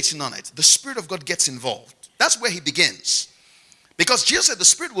 the Spirit of God gets involved. That's where he begins. Because Jesus said the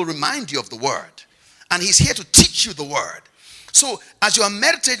Spirit will remind you of the word. And he's here to teach you the word. So as you are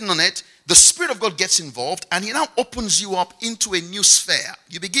meditating on it, the Spirit of God gets involved, and he now opens you up into a new sphere.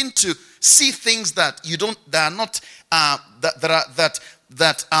 You begin to see things that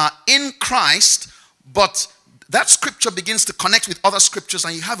are in Christ, but that scripture begins to connect with other scriptures,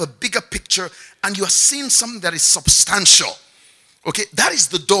 and you have a bigger picture, and you are seeing something that is substantial. Okay, that is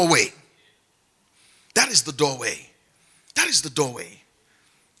the doorway. That is the doorway. That is the doorway.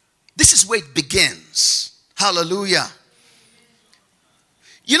 This is where it begins. Hallelujah.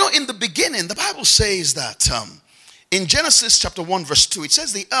 In the beginning, the Bible says that in Genesis chapter 1 verse 2, it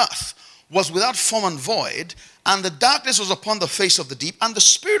says the earth was without form and void, and the darkness was upon the face of the deep, and the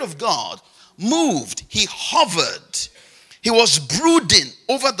Spirit of God moved. He hovered. He was brooding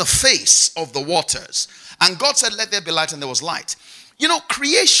over the face of the waters. And God said, let there be light, and there was light.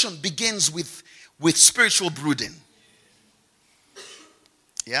 Creation begins with spiritual brooding.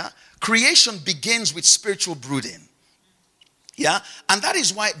 Yeah? Creation begins with spiritual brooding. Yeah? And that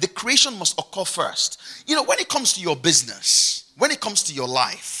is why the creation must occur first. When it comes to your business, when it comes to your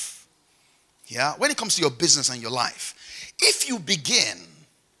life, yeah, when it comes to your business and your life, if you begin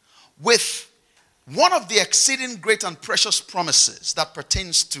with one of the exceeding great and precious promises that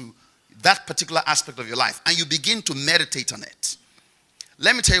pertains to that particular aspect of your life, and you begin to meditate on it,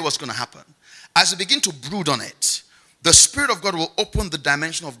 let me tell you what's going to happen. As you begin to brood on it, the Spirit of God will open the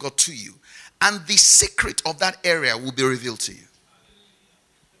dimension of God to you, and the secret of that area will be revealed to you.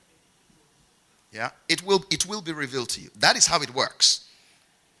 Yeah, it will be revealed to you. That is how it works.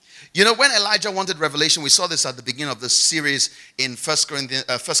 When Elijah wanted revelation, we saw this at the beginning of this series in 1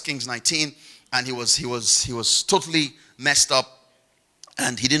 Kings 19, and he was totally messed up,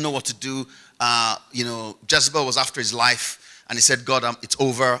 and he didn't know what to do. Jezebel was after his life, and he said, God, it's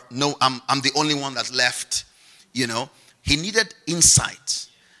over. No, I'm the only one that's left. He needed insight.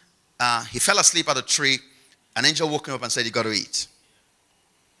 He fell asleep at a tree. An angel woke him up and said, you got to eat.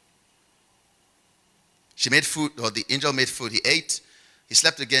 She made food, or the angel made food. He ate. He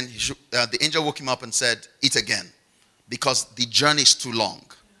slept again. The angel woke him up and said, eat again, because the journey is too long.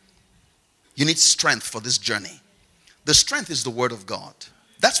 You need strength for this journey. The strength is the word of God.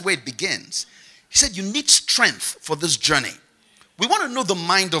 That's where it begins. He said, you need strength for this journey. We want to know the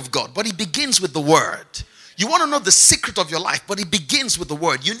mind of God, but it begins with the word. You want to know the secret of your life, but it begins with the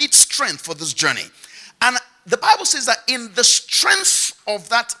word. You need strength for this journey. And the Bible says that in the strength of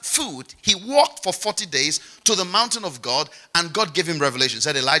that food, he walked for 40 days to the mountain of God, and God gave him revelation. He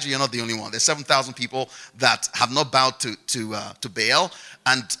said, Elijah, you're not the only one. There's 7,000 people that have not bowed to Baal,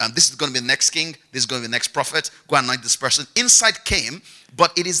 and this is going to be the next king. This is going to be the next prophet. Go and anoint this person. Insight came,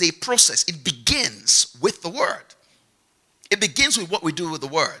 but it is a process. It begins with the word. It begins with what we do with the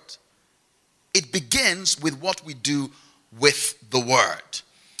word. It begins with what we do with the word.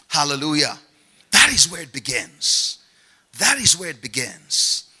 Hallelujah. That is where it begins. That is where it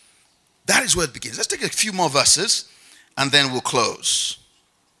begins. That is where it begins. Let's take a few more verses and then we'll close.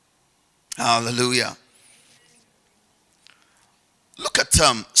 Hallelujah. Look at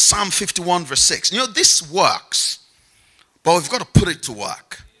Psalm 51 verse 6. You know, this works, but we've got to put it to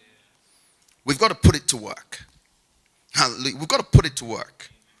work. We've got to put it to work. Hallelujah. We've got to put it to work.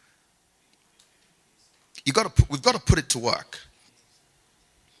 We've got to put it to work.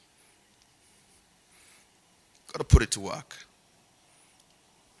 Got to put it to work.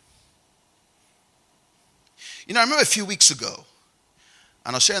 You know, I remember a few weeks ago,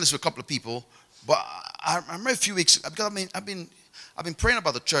 and I was sharing this with a couple of people, but I remember a few weeks ago, because I've been praying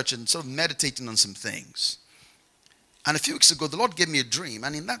about the church and sort of meditating on some things. And a few weeks ago, the Lord gave me a dream,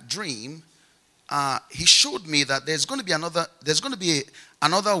 and in that dream, He showed me that there's going to be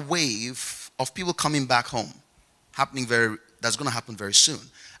another wave of people coming back home, that's going to happen very soon.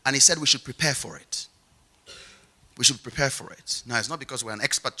 And He said we should prepare for it. We should prepare for it. Now, it's not because we're an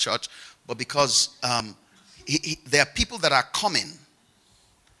expert church, but because there are people that are coming,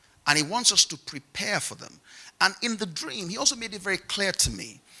 and He wants us to prepare for them. And in the dream, He also made it very clear to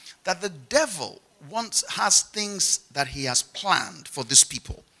me that the devil has things that he has planned for these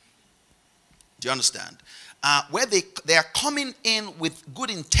people. Do you understand? Where they are coming in with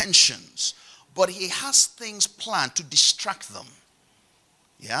good intentions, but he has things planned to distract them.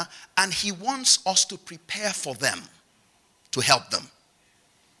 Yeah? And he wants us to prepare for them, to help them.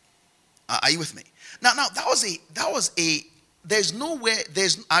 Are you with me? Now there's nowhere,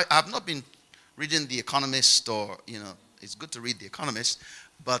 I've not been reading The Economist, or, you know, it's good to read The Economist,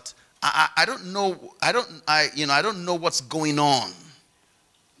 but I don't know what's going on.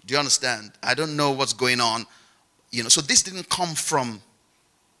 Do you understand? I don't know what's going on. You know, so this didn't come from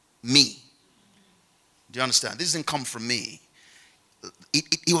me. Do you understand? This didn't come from me.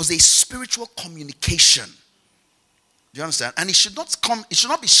 It was a spiritual communication. Do you understand? And it should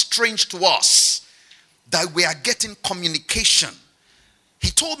not be strange to us that we are getting communication. He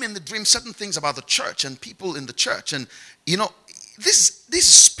told me in the dream certain things about the church and people in the church. And, you know, this is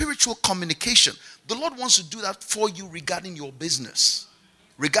spiritual communication. The Lord wants to do that for you regarding your business,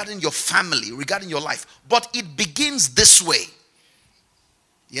 regarding your family, regarding your life. But it begins this way.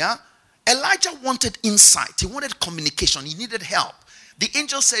 Yeah? Elijah wanted insight. He wanted communication. He needed help. The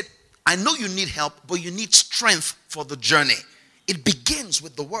angel said, I know you need help, but you need strength for the journey. It begins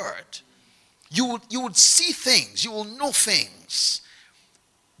with the word. You would see things. You will know things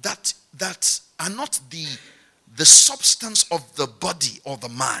that are not the substance of the body or the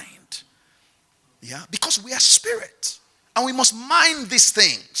mind. Yeah? Because we are spirit. And we must mind these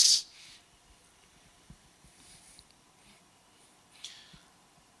things.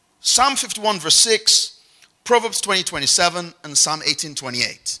 Psalm 51 verse 6, Proverbs 20:27, and Psalm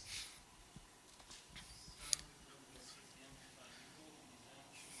 18:28.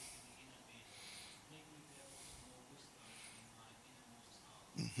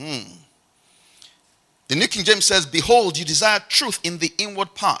 The New King James says, behold, you desire truth in the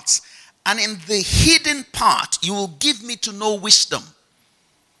inward parts, and in the hidden part you will give me to know wisdom.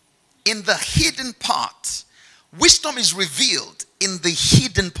 In the hidden part, wisdom is revealed in the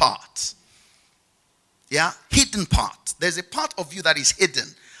hidden part. Yeah, hidden part. There's a part of you that is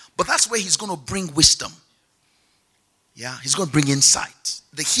hidden, but that's where he's going to bring wisdom. Yeah, he's going to bring insight.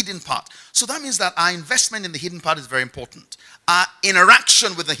 The hidden part. So that means that our investment in the hidden part is very important. Our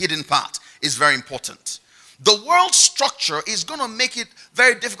interaction with the hidden part is very important. The world structure is going to make it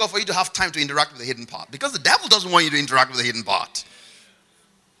very difficult for you to have time to interact with the hidden part, because the devil doesn't want you to interact with the hidden part.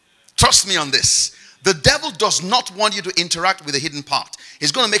 Trust me on this. The devil does not want you to interact with the hidden part.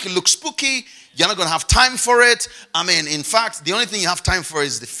 He's going to make it look spooky. You're not going to have time for it. I mean, in fact, the only thing you have time for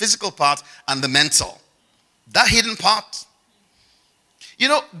is the physical part and the mental. That hidden part. You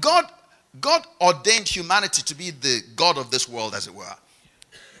know, God ordained humanity to be the God of this world, as it were.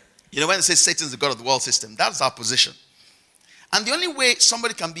 You know, when it says Satan's the God of the world system, that's our position. And the only way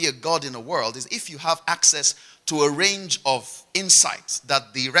somebody can be a God in a world is if you have access to a range of insights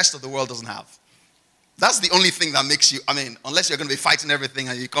that the rest of the world doesn't have. That's the only thing that makes you, I mean, unless you're going to be fighting everything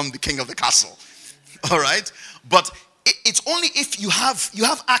and you become the king of the castle. All right? But it's only if you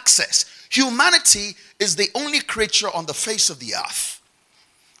have access. Humanity is the only creature on the face of the earth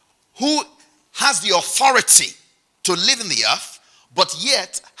who has the authority to live in the earth, but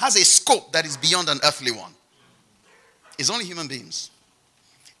yet has a scope that is beyond an earthly one. It's only human beings.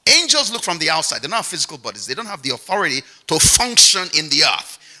 Angels look from the outside. They're not physical bodies. They don't have the authority to function in the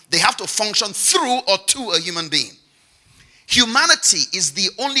earth. They have to function through or to a human being. Humanity is the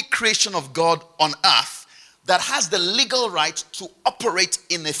only creation of God on earth that has the legal right to operate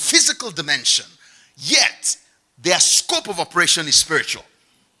in a physical dimension. Yet, their scope of operation is spiritual.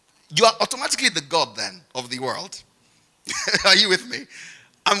 You are automatically the God then of the world. Are you with me?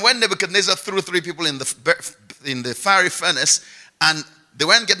 And when Nebuchadnezzar threw 3 people in the fiery furnace, and they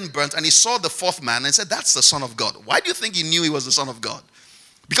weren't getting burnt, and he saw the 4th man and said, that's the Son of God. Why do you think he knew he was the Son of God?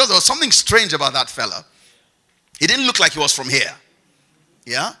 Because there was something strange about that fella. He didn't look like he was from here.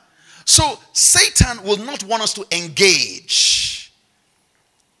 Yeah? So Satan will not want us to engage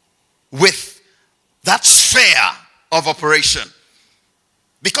with that sphere of operation.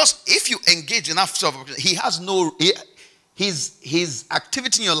 Because if you engage in that sphere of operation, he has no... His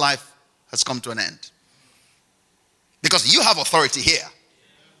activity in your life has come to an end. Because you have authority here.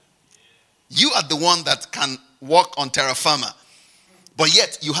 You are the one that can walk on terra firma. But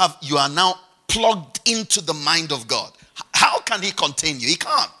yet you are now plugged into the mind of God. How can he contain you? He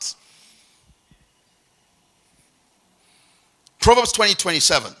can't. Proverbs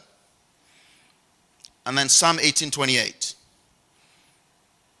 20:27. And then Psalm 18:28.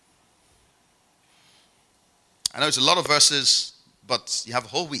 I know it's a lot of verses, but you have a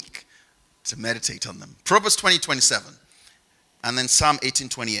whole week to meditate on them. Proverbs 20:27. And then Psalm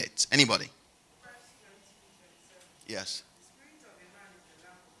 18:28. Anybody? Yes.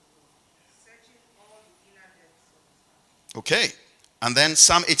 Okay. And then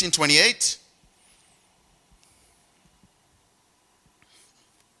Psalm 18:28.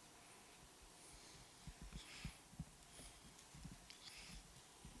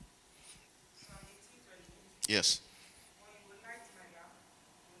 Yes.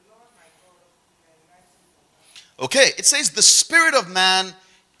 Okay, it says the spirit of man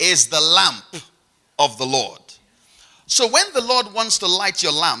is the lamp of the Lord. So when the Lord wants to light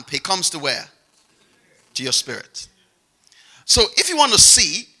your lamp, he comes to where? To your spirit. So if you want to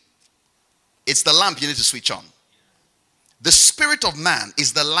see, it's the lamp you need to switch on. The spirit of man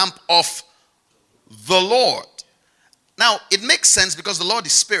is the lamp of the Lord. Now, it makes sense because the Lord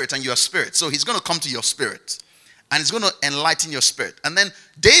is spirit and you are spirit. So he's going to come to your spirit. And he's going to enlighten your spirit. And then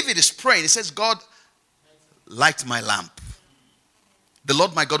David is praying. He says, God, light my lamp. The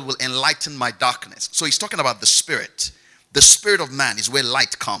Lord my God will enlighten my darkness. So he's talking about the spirit. The spirit of man is where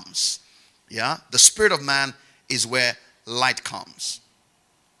light comes. Yeah? The spirit of man is where light comes.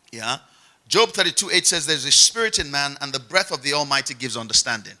 Yeah? Job 32:8 says there's a spirit in man and the breath of the Almighty gives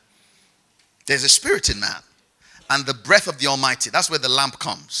understanding. There's a spirit in man. And the breath of the Almighty, that's where the lamp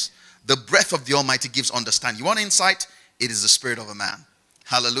comes. The breath of the Almighty gives understanding. You want insight? It is the spirit of a man.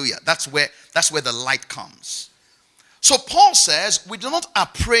 Hallelujah. That's where the light comes. So Paul says we do not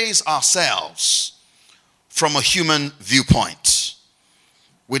appraise ourselves from a human viewpoint.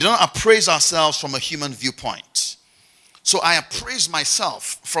 We do not appraise ourselves from a human viewpoint. So I appraise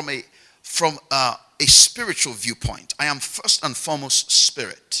myself from a spiritual viewpoint. I am first and foremost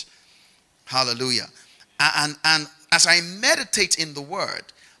spirit. Hallelujah. And as I meditate in the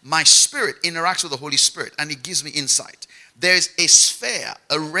word, my spirit interacts with the Holy Spirit and it gives me insight. There is a sphere,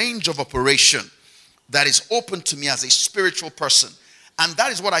 a range of operation that is open to me as a spiritual person. And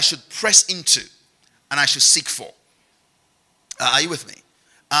that is what I should press into and I should seek for. Are you with me?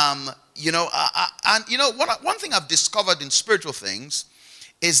 One thing I've discovered in spiritual things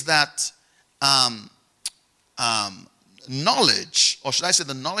is that knowledge, or should I say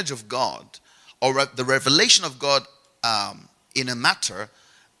the knowledge of God, or the revelation of God in a matter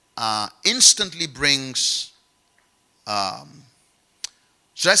instantly brings,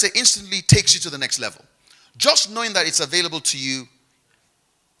 should I say instantly takes you to the next level. Just knowing that it's available to you,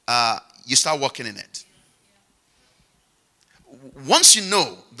 you start working in it. Once you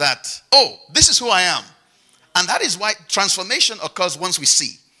know that, oh, this is who I am. And that is why transformation occurs once we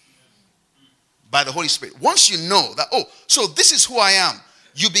see. By the Holy Spirit. Once you know that, oh, so this is who I am.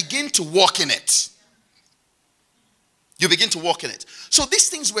 You begin to walk in it. You begin to walk in it. So these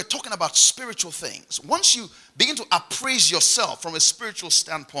things we're talking about spiritual things. Once you begin to appraise yourself from a spiritual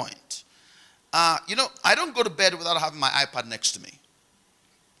standpoint, I don't go to bed without having my iPad next to me.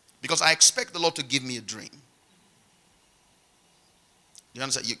 Because I expect the Lord to give me a dream. You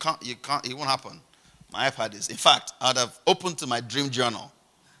understand? It won't happen. My iPad is. In fact, I'd have opened to my dream journal.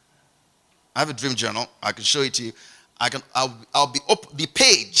 I have a dream journal. I can show it to you. I'll be open. The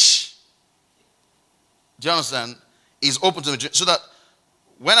page, do you understand, is open to me so that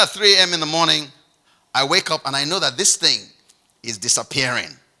when at 3 a.m. in the morning, I wake up and I know that this thing is disappearing.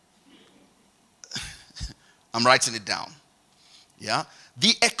 I'm writing it down. Yeah.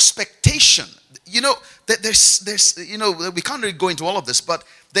 The expectation, that there's we can't really go into all of this, but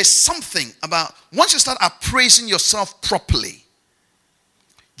there's something about once you start appraising yourself properly,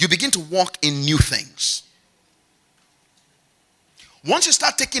 you begin to walk in new things. Once you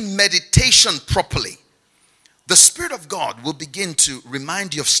start taking meditation properly, the Spirit of God will begin to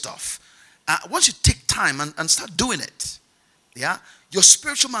remind you of stuff. Once you take time and start doing it, yeah, your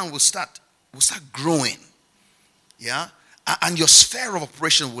spiritual man will start growing, yeah, and your sphere of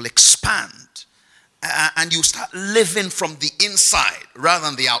operation will expand, and you start living from the inside rather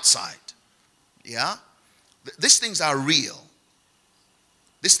than the outside, yeah. These things are real.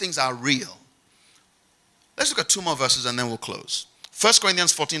 These things are real. Let's look at two more verses and then we'll close. 1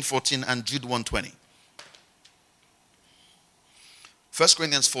 Corinthians 14:14 and Jude 1:20. 1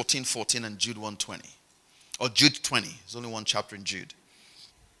 Corinthians 14:14 and Jude 1:20. Or Jude 20. There's only one chapter in Jude.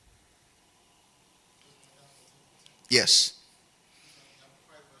 Yes.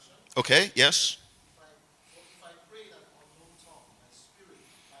 Okay, yes. If I pray in an unknown tongue, my spirit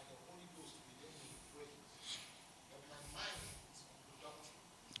by the Holy Ghost within me prays, but my mind is unproductive.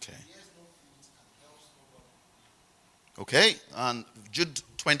 Okay. Hears no feet and helps no one. Okay, and Jude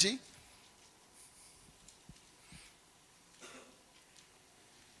 20.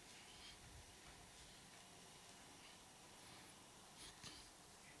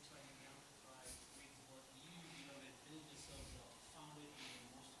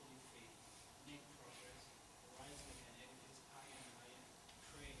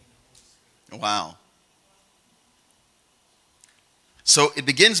 Wow. So it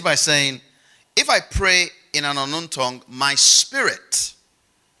begins by saying, if I pray in an unknown tongue, my spirit,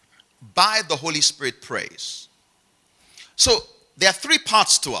 by the Holy Spirit, prays. So there are three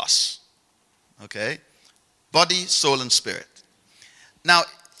parts to us. Okay? Body, soul, and spirit. Now,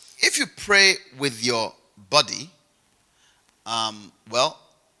 if you pray with your body, well,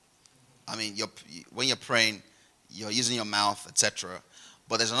 I mean, when you're praying, you're using your mouth, etc.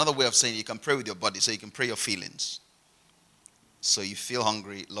 But there's another way of saying you can pray with your body, so you can pray your feelings. So you feel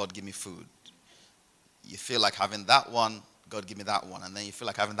hungry, Lord, give me food. You feel like having that one, God, give me that one. And then you feel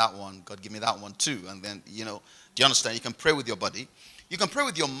like having that one, God, give me that one too. And then, do you understand? You can pray with your body. You can pray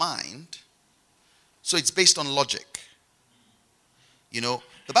with your mind. So it's based on logic. The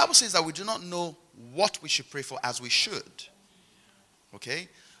Bible says that we do not know what we should pray for as we should. Okay?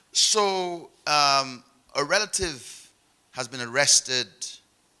 So a relative has been arrested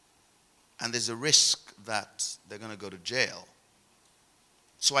and there's a risk that they're going to go to jail.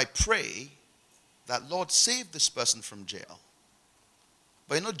 So I pray that, Lord, save this person from jail.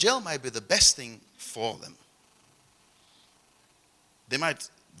 But jail might be the best thing for them.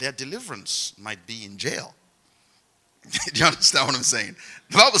 Their deliverance might be in jail. Do you understand what I'm saying?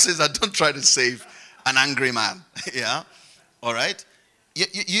 The Bible says that don't try to save an angry man. Yeah? All right?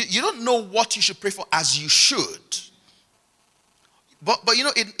 You don't know what you should pray for as you should. But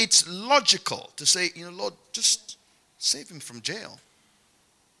it's logical to say, Lord, just save him from jail.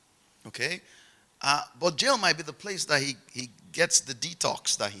 Okay? But jail might be the place that he gets the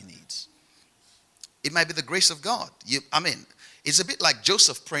detox that he needs. It might be the grace of God. It's a bit like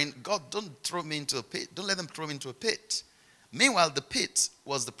Joseph praying, God, don't throw me into a pit. Don't let them throw me into a pit. Meanwhile, the pit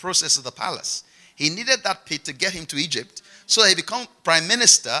was the process of the palace. He needed that pit to get him to Egypt so that he become prime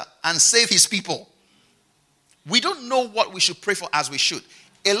minister and save his people. We don't know what we should pray for as we should.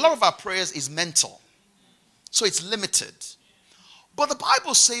 A lot of our prayers is mental. So it's limited. But the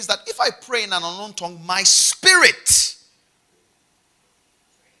Bible says that if I pray in an unknown tongue, my spirit,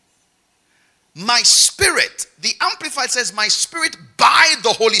 the Amplified says, my spirit by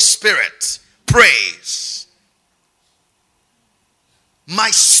the Holy Spirit prays.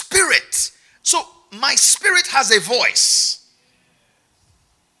 My spirit. So my spirit has a voice.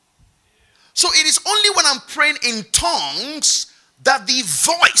 So it is only when I'm praying in tongues that the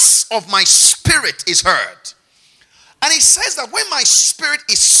voice of my spirit is heard. And it says that when my spirit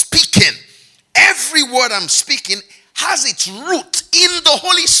is speaking, every word I'm speaking has its root in the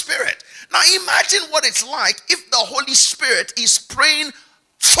Holy Spirit. Now imagine what it's like if the Holy Spirit is praying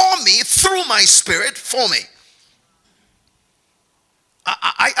for me, through my spirit, for me.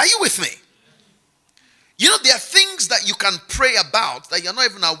 Are you with me? There are things that you can pray about that you're not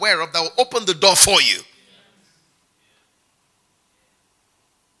even aware of that will open the door for you.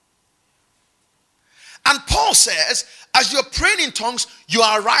 And Paul says, as you're praying in tongues, you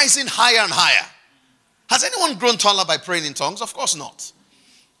are rising higher and higher. Has anyone grown taller by praying in tongues? Of course not.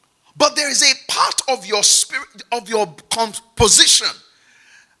 But there is a part of your spirit, of your composition,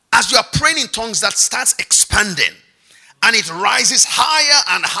 as you are praying in tongues, that starts expanding. And it rises higher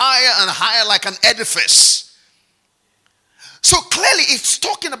and higher and higher like an edifice. So clearly it's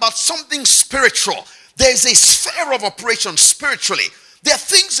talking about something spiritual. There's a sphere of operation spiritually. There are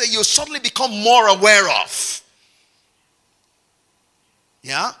things that you suddenly become more aware of.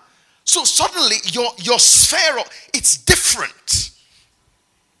 Yeah? So suddenly your sphere, it's different.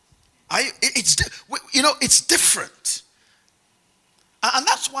 It's different. And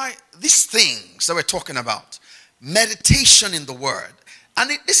that's why these things that we're talking about, meditation in the Word,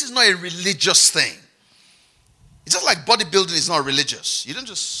 and this is not a religious thing. It's just like bodybuilding is not religious. You don't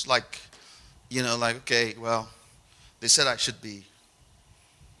just okay, well, they said I should be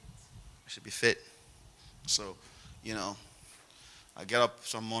fit. So, I get up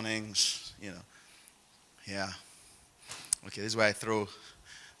some mornings, yeah. Okay, this is where I throw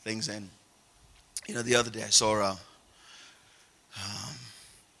things in. The other day I saw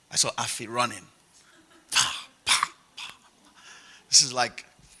Afi running. This is like,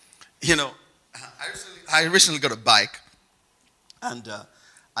 I recently got a bike, and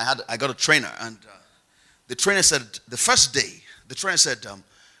I got a trainer, and the trainer said the first day,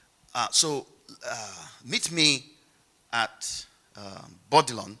 meet me at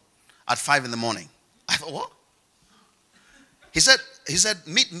Bodilon at 5 in the morning. I thought, what? He said,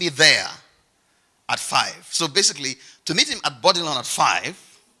 meet me there at 5. So basically, to meet him at Bodilon at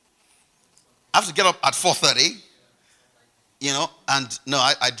 5, I have to get up at 4:30, and no,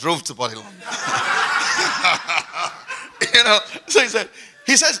 I drove to Bodilon. So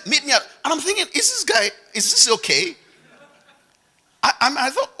he says, meet me at, and I'm thinking, is this okay? I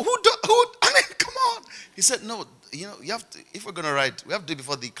thought, come on. He said, no, you have to, if we're going to ride, we have to do it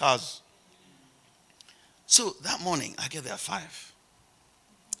before the cars. So that morning, I get there at 5.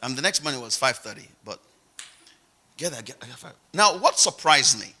 And the next morning was 5:30, but I get 5. Now, what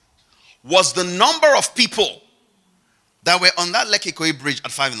surprised me was the number of people that were on that Lekki Ikoyi bridge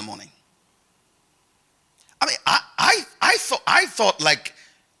at 5 in the morning. I mean, I thought like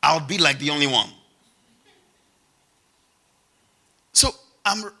I would be like the only one. So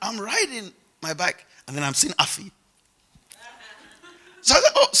I'm riding my bike, and then I'm seeing Afi. So I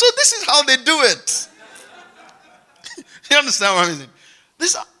said, so this is how they do it. You understand what I'm saying?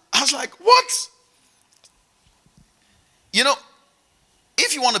 I was like, what?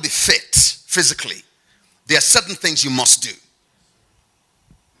 If you want to be fit physically, there are certain things you must do.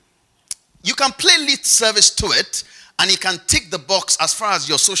 You can play lip service to it, and you can tick the box as far as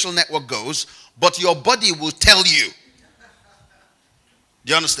your social network goes, but your body will tell you.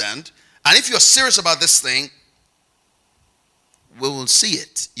 Do you understand? And if you're serious about this thing, we will see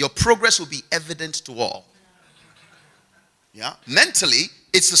it. Your progress will be evident to all. Yeah? Mentally,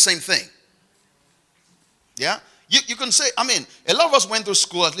 it's the same thing. Yeah? You can say, a lot of us went through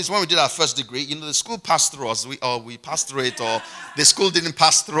school, at least when we did our first degree, the school passed through us, we passed through it, or the school didn't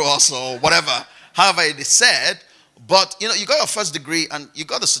pass through us, or whatever, however it is said. But, you got your first degree, and you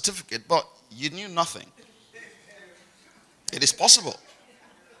got the certificate, but you knew nothing. It is possible.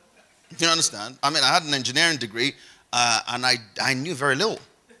 You understand? I had an engineering degree, and I knew very little.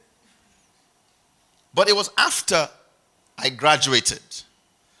 But it was after I graduated.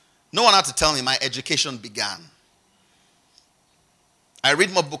 No one had to tell me my education began. I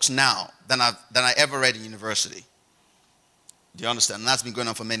read more books now than I ever read in university. Do you understand? And that's been going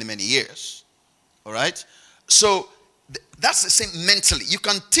on for many, many years. All right? So that's the same mentally. You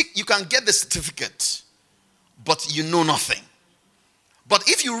can get the certificate, but you know nothing. But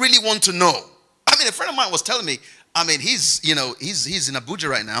if you really want to know, a friend of mine was telling me, he's in Abuja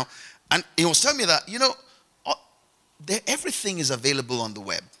right now, and he was telling me that, everything is available on the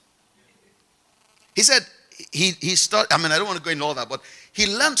web. He said he studied, I don't want to go into all that, but he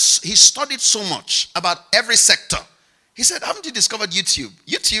studied so much about every sector. He said, haven't you discovered YouTube?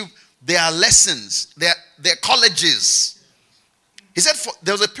 YouTube, there are lessons, there are colleges. He said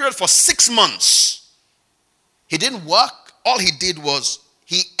there was a period for 6 months. He didn't work. All he did was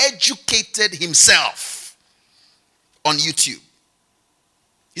he educated himself on YouTube.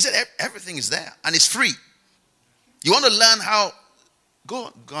 He said everything is there and it's free. You want to learn how? Go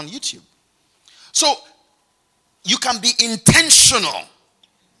on YouTube. So you can be intentional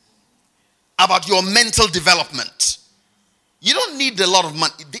about your mental development. You don't need a lot of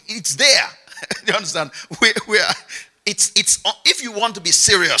money. It's there. You understand? It's if you want to be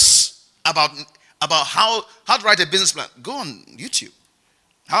serious about how to write a business plan, go on YouTube.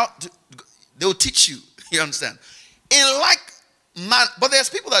 They'll teach you. You understand? But there's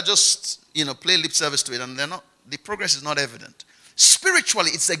people that just play lip service to it, and the progress is not evident.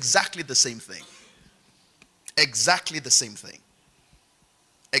 Spiritually, it's exactly the same thing. Exactly the same thing.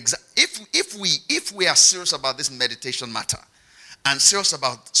 If we are serious about this meditation matter, and serious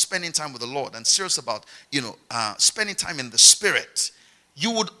about spending time with the Lord, and serious about spending time in the Spirit,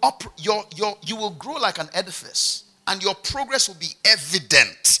 you will grow like an edifice, and your progress will be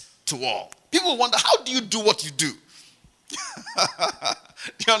evident to all. People wonder, how do you do what you do?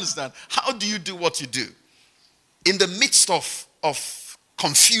 Do you understand? How do you do what you do? In the midst of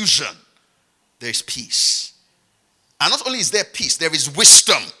confusion, there is peace. And not only is there peace, there is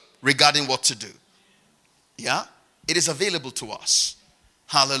wisdom regarding what to do. Yeah? It is available to us.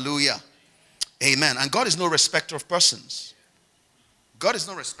 Hallelujah. Amen. And God is no respecter of persons. God is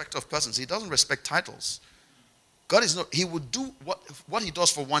no respecter of persons. He doesn't respect titles. God is not, he would do what he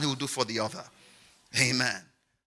does for one, he will do for the other. Amen.